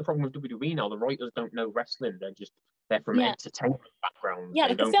 That's like the problem with WWE now. The writers don't know wrestling. They're from entertainment backgrounds. Yeah,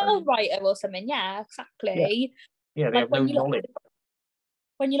 like a film writer or something. Yeah, exactly. Yeah, they like have no knowledge.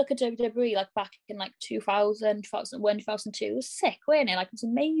 When you look at WWE, like back in like 2000, 2001, 2002, it was sick, wasn't it? Like it was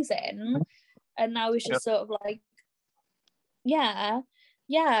amazing. And now it's just sort of like, like,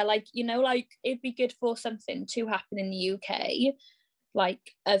 like it'd be good for something to happen in the UK, like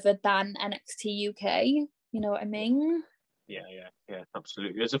other than NXT UK. You know what I mean? Yeah,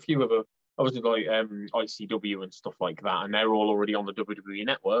 absolutely. There's a few other, obviously like ICW and stuff like that, and they're all already on the WWE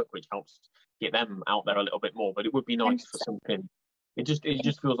network, which helps get them out there a little bit more. But it would be nice for something. It just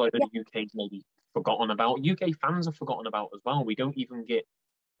feels like the UK's maybe forgotten about. UK fans are forgotten about as well. We don't even get,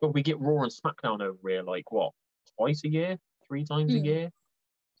 but we get Raw and SmackDown over here like what, twice a year, 3 times a year,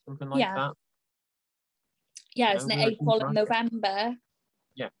 something like that. Yeah, isn't it April and November?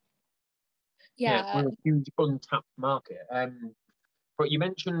 Yeah, we're a huge untapped market. But you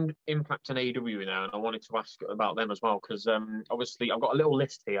mentioned Impact and AEW now, and I wanted to ask about them as well, because obviously I've got a little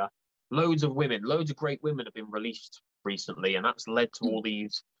list here. Loads of great women have been released recently, and that's led to all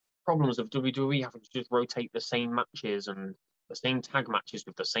these problems of WWE having to just rotate the same matches and the same tag matches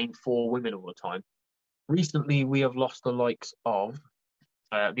with the same 4 women all the time. Recently, we have lost the likes of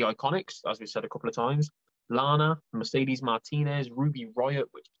the Iconics, as we said a couple of times, Lana, Mercedes Martinez, Ruby Riott,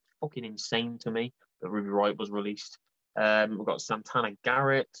 which is fucking insane to me that Ruby Riott was released. We've got Santana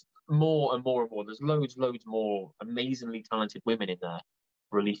Garrett, more and more and more. There's loads more amazingly talented women in there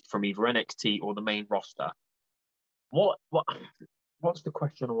released from either NXT or the main roster. What's the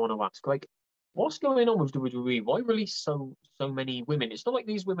question I want to ask? Like, what's going on with WWE? Why release so many women? It's not like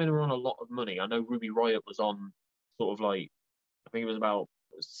these women are on a lot of money. I know Ruby Riott was on sort of like, I think it was about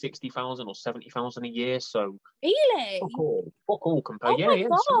 60,000 or 70,000 a year. So really, fuck all compared. Oh my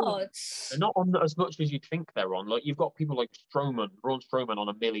God. They're not on as much as you'd think they're on. Like you've got people like Braun Strowman on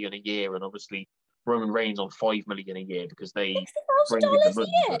 $1 million a year, and obviously Roman Reigns on $5 million a year because they bring in the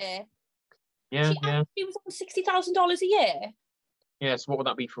money. $60,000 a year. She was on $60,000 a year. Yeah, so what would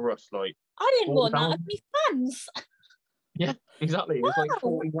that be for us? Like, I didn't want that. I'd be fans. Yeah, exactly. Wow. It's like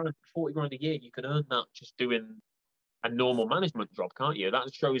 40 grand a year. You can earn that just doing a normal management job, can't you?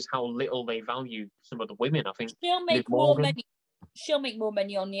 That shows how little they value some of the women. I think she'll make more money. She'll make more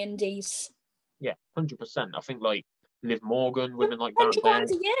money on the indies. Yeah, 100%. I think like Liv Morgan, women like that.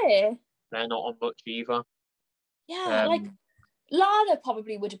 £100 a year. They're not on much either. Yeah, like Lana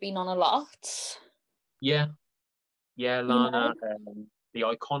probably would have been on a lot. Yeah, Lana. The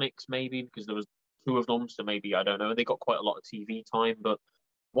Iconics maybe, because there was 2 of them, so maybe, I don't know. They got quite a lot of TV time, but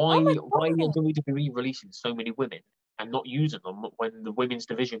why are WWE releasing so many women and not using them when the women's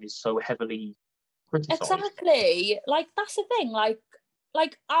division is so heavily criticised? Exactly. Like, that's the thing. Like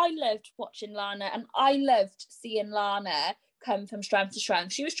I loved watching Lana, and I loved seeing Lana come from strength to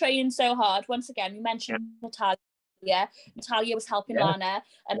strength. She was training so hard. Once again, you mentioned Natalia. Natalia was helping Yeah. Lana,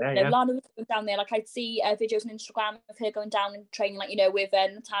 and Lana was going down there. Like, I'd see videos on Instagram of her going down and training, like, with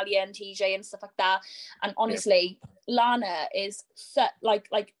Natalia and TJ and stuff like that. And honestly, Lana is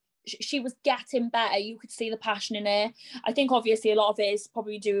she was getting better. You could see the passion in her. I think obviously a lot of it is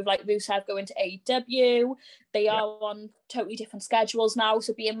probably due with like Rusev going to AEW. They are on totally different schedules now,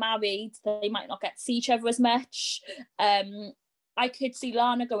 so being married, they might not get to see each other as much. I could see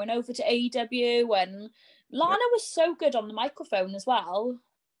Lana going over to AEW, and Lana was so good on the microphone as well.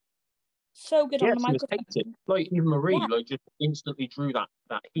 So good on the microphone. Was hated. Like Eva Marie, like just instantly drew that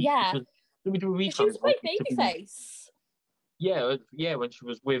heat. Yeah. She was a great babyface. Yeah, when she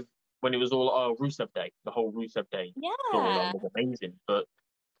was when it was all Rusev Day, the whole Rusev Day storyline was amazing. But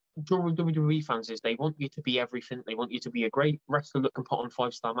WWE fans they want you to be everything. They want you to be a great wrestler that can put on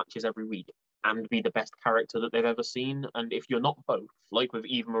 5-star matches every week and be the best character that they've ever seen. And if you're not both, like with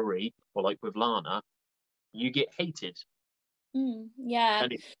Eva Marie or like with Lana, you get hated. Yeah.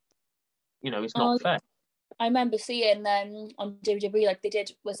 And it's not fair. I remember seeing on WWE, like they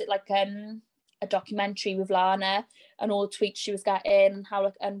did, was it like a documentary with Lana and all the tweets she was getting and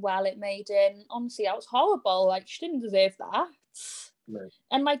how unwell it made her. And honestly, that was horrible. Like, she didn't deserve that. No.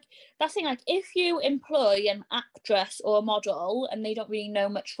 And like that thing, like if you employ an actress or a model and they don't really know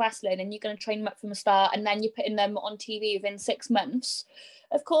much wrestling and you're going to train them up from the start and then you're putting them on TV within 6 months,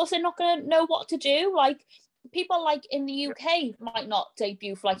 of course they're not going to know what to do. Like, people like in the UK might not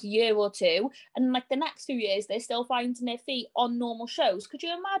debut for like a year or two, and like the next few years they're still finding their feet on normal shows. Could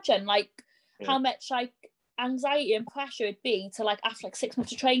you imagine like how much like anxiety and pressure it'd be to like after like 6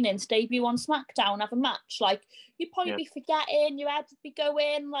 months of training to debut on SmackDown, have a match? Like, you'd probably be forgetting, your head would be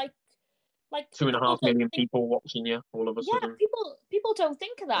going like 2.5 million people watching you all of a sudden. People don't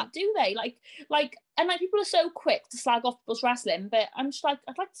think of that, do they? And people are so quick to slag off people's wrestling, but I'm just like,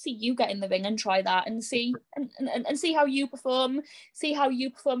 I'd like to see you get in the ring and try that and see and see how you perform,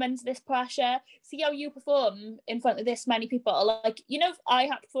 under this pressure, see how you perform in front of this many people. Like, if I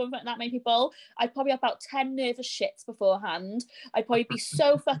had to perform in front of that many people, I'd probably have about 10 nervous shits beforehand. I'd probably be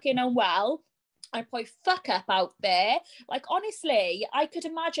so fucking unwell. I'd probably fuck up out there. Like, honestly, I could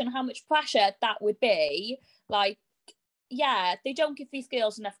imagine how much pressure that would be. Like, yeah, they don't give these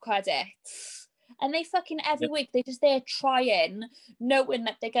girls enough credit. And they fucking every week, they're just there trying, knowing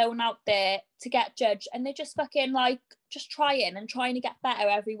that they're going out there to get judged. And they're just fucking like, just trying to get better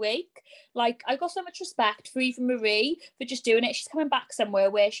every week. Like, I got so much respect for Eva Marie for just doing it. She's coming back somewhere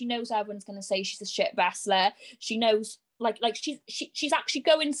where she knows everyone's going to say she's a shit wrestler. She knows like she's actually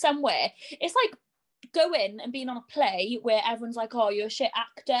going somewhere. It's like going and being on a play where everyone's like, oh, you're a shit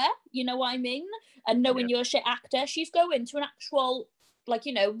actor, you know what I mean? And knowing you're a shit actor, she's going to an actual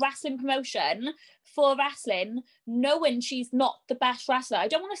wrestling promotion for wrestling, knowing she's not the best wrestler. I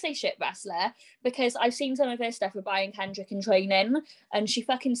don't want to say shit wrestler because I've seen some of her stuff with Brian Kendrick in training and she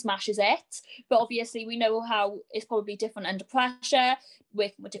fucking smashes it. But obviously we know how it's probably different under pressure,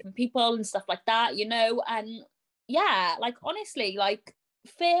 working with different people and stuff like that, and yeah, like, honestly, like,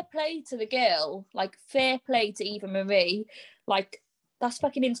 fair play to the girl, like, fair play to Eva Marie. Like, that's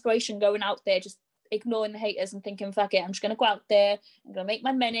fucking inspiration, going out there, just ignoring the haters and thinking, fuck it, I'm just going to go out there, I'm going to make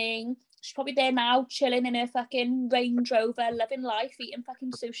my money. She's probably there now, chilling in her fucking Range Rover, loving life, eating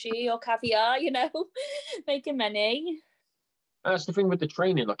fucking sushi or caviar, making money. That's the thing with the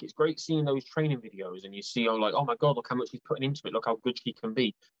training. Like, it's great seeing those training videos and you see, oh my God, look how much she's putting into it. Look how good she can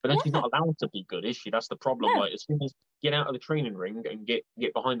be. But then she's not allowed to be good, is she? That's the problem. Like, as soon as you get out of the training ring and get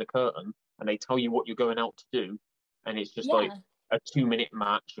behind the curtain and they tell you what you're going out to do, and it's just like a 2-minute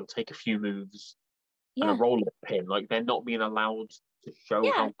match, you'll take a few moves and a roll-up pin. Like, they're not being allowed to show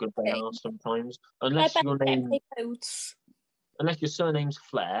how good they are sometimes. Unless your surname's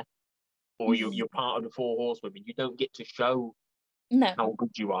Flair or you're part of the Four Horsewomen, you don't get to show how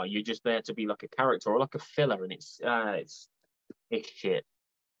good you are. You're just there to be like a character or like a filler, and it's shit.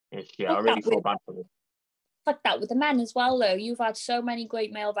 It's shit. I really feel bad for them. Fuck that with the men as well, though. You've had so many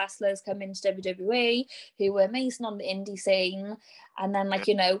great male wrestlers come into WWE who were amazing on the indie scene, and then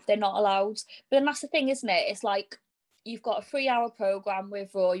they're not allowed. But then that's the thing, isn't it? It's like you've got a 3-hour program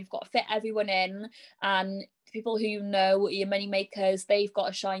with Raw. You've got to fit everyone in, and people who your money makers, they've got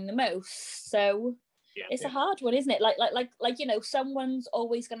to shine the most. So it's a hard one, isn't it? Like someone's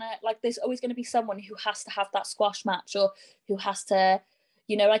always gonna, like, there's always gonna be someone who has to have that squash match, or who has to,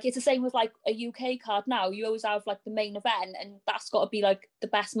 like, it's the same with like a UK card now. You always have like the main event, and that's got to be like the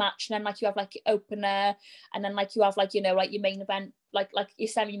best match, and then like you have like your opener, and then like you have like like your main event, like your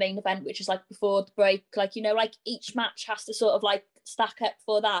semi-main event, which is like before the break. Like like each match has to sort of like stack up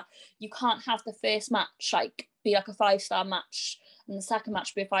for that. You can't have the first match like be like a 5-star match and the second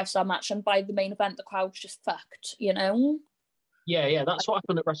match will be a 5-star match, and by the main event the crowd's just fucked, you know. Yeah, that's what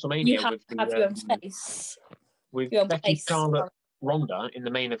happened at WrestleMania. You have with to have your own space. With Your own Becky, place. Charlotte, Ronda in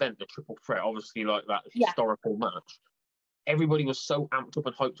the main event, the triple threat, obviously like that Yeah. historical match. Everybody was so amped up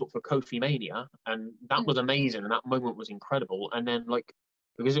and hyped up for Kofi Mania, and that was amazing, and that moment was incredible. And then, like,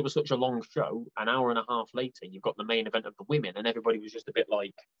 because it was such a long show, an hour and a half later, you've got the main event of the women, and everybody was just a bit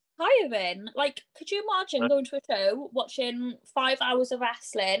like... Tiring. Like, could you imagine going to a show, watching 5 hours of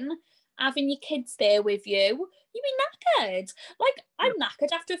wrestling, having your kids there with you? You'd be knackered. Like, I'm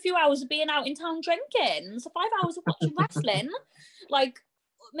knackered after a few hours of being out in town drinking. So 5 hours of watching wrestling, like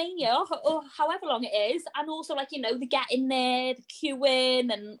Mania or however long it is, and also like, you know, the getting there, the queuing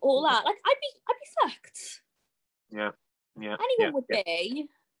and all that. Like, I'd be fucked. Yeah. Anyone would be.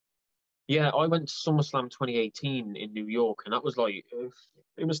 Yeah, I went to SummerSlam 2018 in New York, and that was like,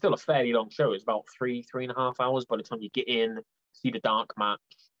 it was still a fairly long show. It was about 3.5 hours by the time you get in, see the dark match,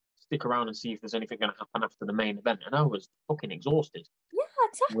 stick around and see if there's anything going to happen after the main event. And I was fucking exhausted. Yeah,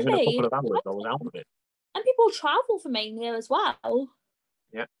 exactly. Within a couple of hours, I was out of it. And people travel for Mania as well.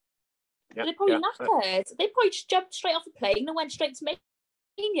 Yeah. They're probably knackered. They probably just jumped straight off a plane and went straight to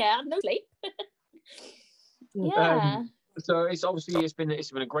Mania and no sleep. Yeah. So it's been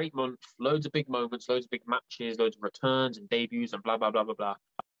a great month. Loads of big moments, loads of big matches, loads of returns and debuts and blah blah blah blah blah.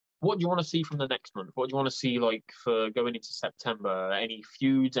 What do you want to see from the next month? What do you want to see like for going into September? Any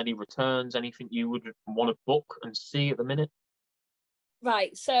feuds, any returns, anything you would want to book and see at the minute?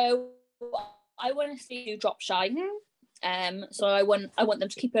 Right. So I want to see Doudrop shine. So I want them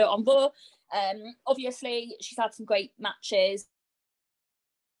to keep her on Raw. Obviously she's had some great matches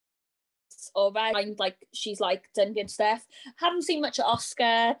already. Like she's like done good stuff. Haven't seen much of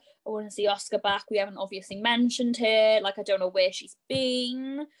Asuka. I want to see Asuka back. We haven't obviously mentioned her. Like I don't know where she's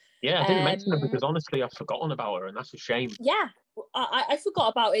been. Yeah, I didn't mention her because honestly I've forgotten about her, and that's a shame. Yeah, I forgot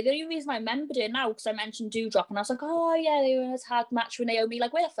about it. The only reason I remembered it now because I mentioned Doudrop and I was like, oh yeah, they were in a tag match with Naomi.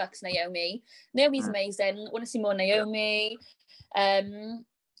 Like, where the fuck's Naomi? Naomi's amazing. I want to see more Naomi.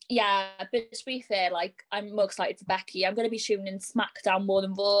 Yeah, but to be fair, like I'm more excited for Becky. I'm going to be tuning in SmackDown more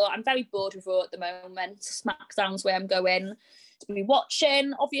than Raw. I'm very bored of Raw at the moment. SmackDown's where I'm going to be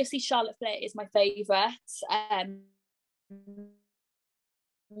watching. Obviously, Charlotte Flair is my favourite.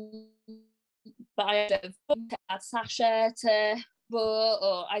 But I don't know, to add Sasha to Raw,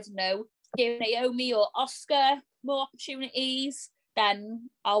 or I don't know, give Naomi or Asuka more opportunities, then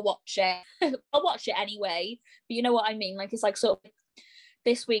I'll watch it. I'll watch it anyway. But you know what I mean? Like it's like sort of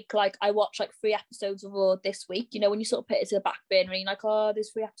this week, like I watched like 3 episodes of Raw this week. You know, when you sort of put it to the back burner and you're like, oh,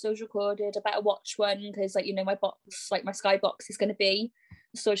 there's 3 episodes recorded, I better watch one because like, you know, my box, like my Sky box is going to be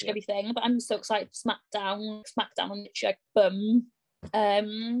the storage of everything. But I'm so excited for SmackDown on literally like boom.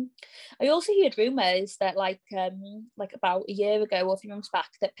 I also heard rumours that like about a year ago or a few months back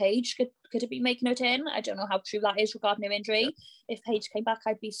that Paige could have been making her turn. I don't know how true that is regarding her injury. If Paige came back,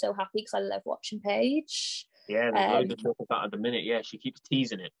 I'd be so happy because I love watching Paige. Yeah, there's loads of talk of that at the minute. Yeah, she keeps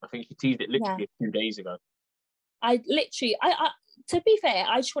teasing it. I think she teased it literally a few days ago. I to be fair,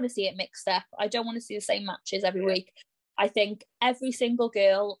 I just want to see it mixed up. I don't want to see the same matches every week. I think every single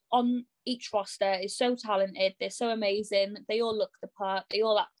girl on each roster is so talented. They're so amazing. They all look the part. They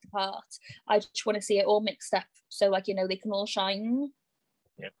all act the part. I just want to see it all mixed up so, like, you know, they can all shine.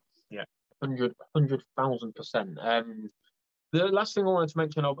 Yeah, 100,000%. The last thing I wanted to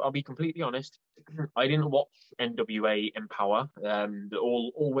mention, I'll be completely honest, I didn't watch NWA Empower, the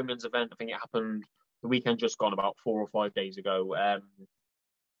all women's event. I think it happened the weekend just gone about 4 or 5 days ago.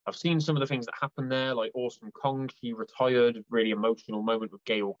 I've seen some of the things that happened there, like Awesome Kong, she retired, really emotional moment with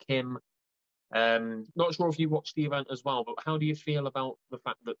Gail Kim. Not sure if you watched the event as well, but how do you feel about the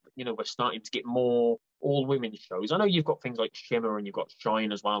fact that, you know, we're starting to get more all-women shows? I know you've got things like Shimmer and you've got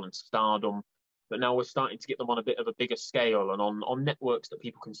Shine as well and Stardom, but now we're starting to get them on a bit of a bigger scale and on networks that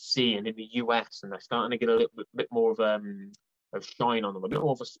people can see and in the US, and they're starting to get a little bit more of shine on them, a bit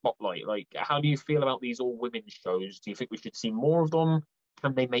more of a spotlight. Like, how do you feel about these all-women shows? Do you think we should see more of them?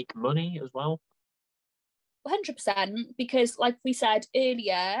 Can they make money as well? 100%, because like we said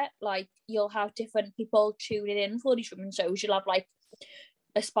earlier, like you'll have different people tuning in for these women's shows. You'll have like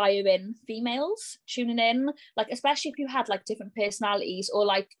aspiring females tuning in, like especially if you had like different personalities, or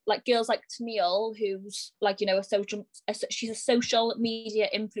like girls like Tennille, who's like, you know, she's a social media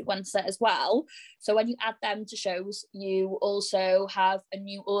influencer as well. So when you add them to shows, you also have a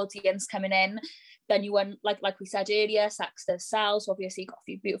new audience coming in. Then you want, like we said earlier, sex does sell. So obviously you got a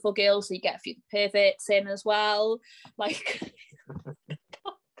few beautiful girls, so you get a few perverts in as well. Like,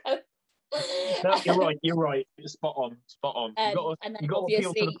 no, you're right. Spot on. You got to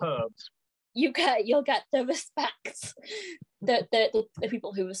appeal to the pervs. you'll get the respect, the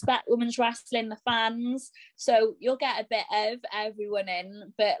people who respect women's wrestling, the fans. So you'll get a bit of everyone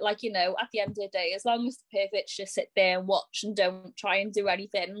in. But like, you know, at the end of the day, as long as the perverts just sit there and watch and don't try and do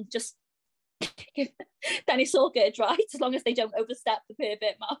anything, just then it's all good, right? As long as they don't overstep the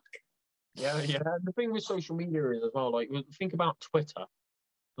pervert mark. Yeah. The thing with social media is as well, like, think about Twitter.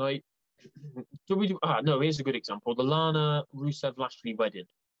 Like, here's a good example. The Lana Rusev Lashley wedding.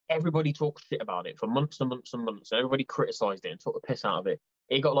 Everybody talked shit about it for months and months and months. Everybody criticised it and took the piss out of it.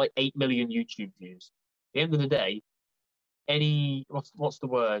 It got like 8 million YouTube views. At the end of the day, what's the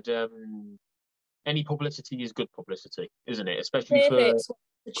word? Any publicity is good publicity, isn't it? Especially Perverts for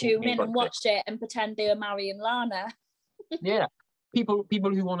to tune in and watch it and pretend they were marrying Lana. Yeah. People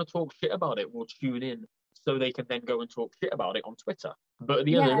who want to talk shit about it will tune in so they can then go and talk shit about it on Twitter. But at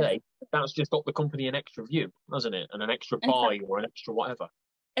the end of the day, that's just got the company an extra view, hasn't it? And an extra buy or an extra whatever.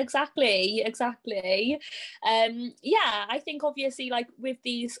 Exactly. I think obviously, like, with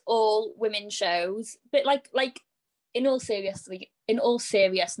these all women shows, but like in all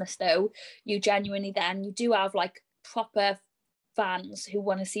seriousness though, you do have like proper fans who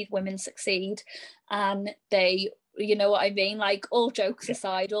want to see women succeed, and they, you know what I mean, like, all jokes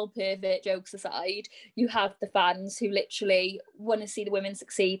aside, all pervert jokes aside, you have the fans who literally want to see the women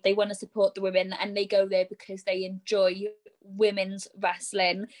succeed. They want to support the women, and they go there because they enjoy women's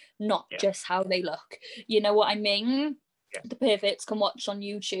wrestling, not just how they look. You know what I mean? The perverts can watch on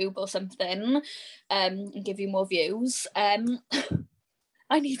YouTube or something and give you more views. I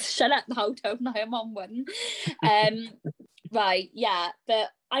need to shut up now, don't I? I'm on one. Right, yeah, but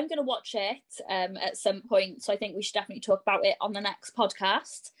I'm going to watch it at some point, so I think we should definitely talk about it on the next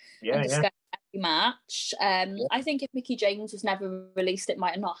podcast and discuss every match. I think if Mickie James was never released, it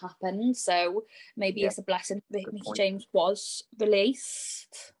might have not happened, so maybe it's a blessing that Mickie James was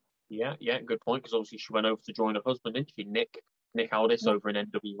released. Yeah, good point, because obviously she went over to join her husband, didn't she, Nick Aldis, over in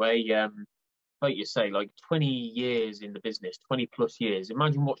NWA. Like you say, like 20 years in the business, 20 plus years.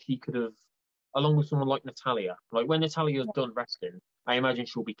 Imagine what she could have, along with someone like Natalya. Like, when Natalya's done wrestling, I imagine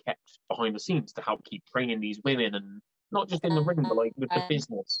she'll be kept behind the scenes to help keep training these women, and not just in the ring, but like with the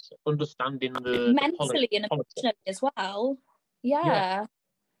business, understanding the mentally and emotionally as well. Yeah.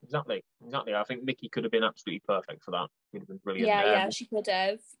 Exactly. I think Mickie could have been absolutely perfect for that. It would have been brilliant. Yeah, she could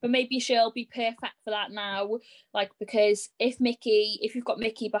have. But maybe she'll be perfect for that now. Like, because if you've got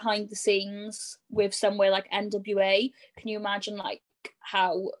Mickie behind the scenes with somewhere like NWA, can you imagine like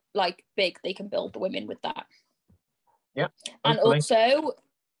how like big they can build the women with that? Yeah. And also,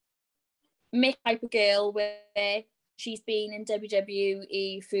 Mick type of girl where she's been in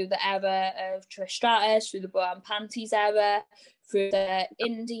WWE through the era of Trish Stratus, through the bra and panties era, through the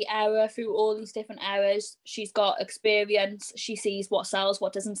indie era, through all these different eras. She's got experience. She sees what sells,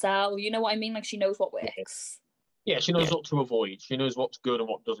 what doesn't sell. You know what I mean? Like, she knows what works. Yeah, she knows what to avoid. She knows what's good and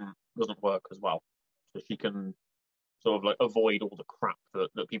what doesn't work as well. So she can sort of like avoid all the crap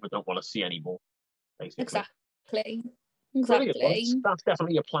that people don't want to see anymore, basically. Exactly. Brilliant. That's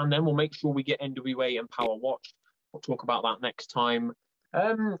definitely a plan then. We'll make sure we get NWA and Power watched. We'll talk about that next time.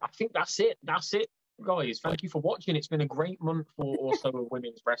 I think that's it, guys. Thank you for watching. It's been a great month for also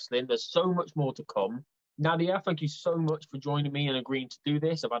women's wrestling. There's so much more to come. Nadia, thank you so much for joining me and agreeing to do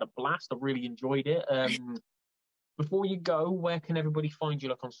this. I've had a blast. I've really enjoyed it. Before you go, where can everybody find you,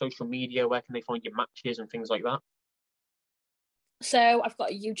 like, on social media? Where can they find your matches and things like that? So I've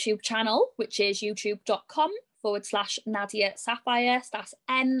got a YouTube channel, which is youtube.com/Nadia Sapphire. That's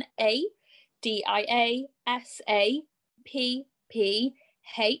NADIASAPPHIRE.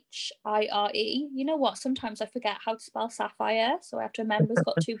 You know what? Sometimes I forget how to spell sapphire, so I have to remember it's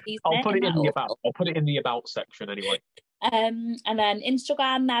got two P's. I'll put it in the about section anyway. And then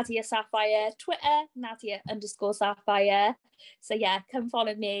Instagram, Nadia Sapphire. Twitter, Nadia_Sapphire. So yeah, come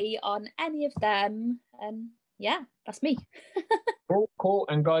follow me on any of them. Yeah, that's me. Cool.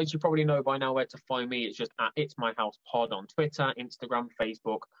 And guys, you probably know by now where to find me. It's just at It's My House Pod on Twitter, Instagram,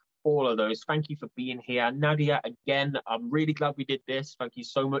 Facebook, all of those. Thank you for being here. Nadia, again, I'm really glad we did this. Thank you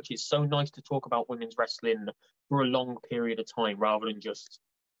so much. It's so nice to talk about women's wrestling for a long period of time rather than just,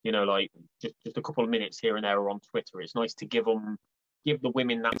 you know, like just a couple of minutes here and there or on Twitter. It's nice to give the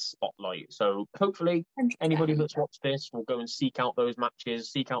women that spotlight. So hopefully anybody that's watched this will go and seek out those matches,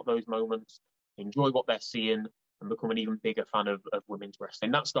 seek out those moments, enjoy what they're seeing, and become an even bigger fan of women's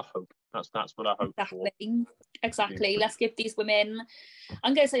wrestling. That's the hope. That's what I hope for. Exactly. Let's give these women,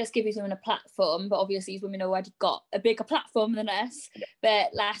 I'm going to say let's give these women a platform, but obviously these women already got a bigger platform than us. Yeah.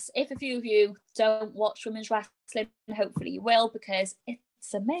 But if a few of you don't watch women's wrestling, hopefully you will, because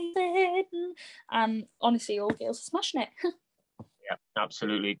it's amazing. And honestly, all girls are smashing it. Yeah,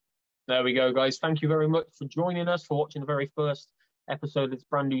 absolutely. There we go, guys. Thank you very much for joining us, for watching the very first episode of this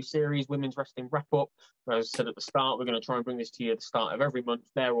brand new series, Women's Wrestling Wrap Up. As I said at the start, we're going to try and bring this to you at the start of every month,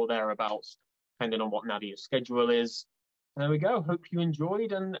 there or thereabouts, depending on what Nadia's schedule is. There we go. Hope you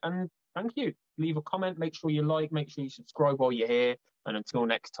enjoyed, and thank you. Leave a comment, make sure you like, make sure you subscribe while you're here. And until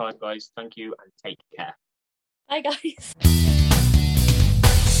next time, guys, thank you and take care. Bye, guys.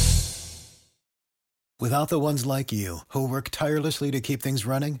 Without the ones like you, who work tirelessly to keep things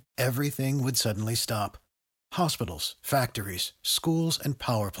running, everything would suddenly stop. Hospitals, factories, schools, and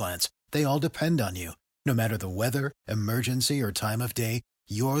power plants, they all depend on you. No matter the weather, emergency, or time of day,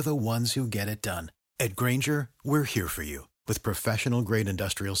 you're the ones who get it done. At Grainger, we're here for you with professional-grade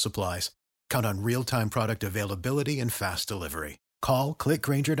industrial supplies. Count on real-time product availability and fast delivery. Call, click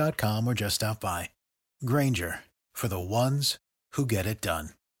Grainger.com, or just stop by. Grainger, for the ones who get it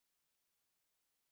done.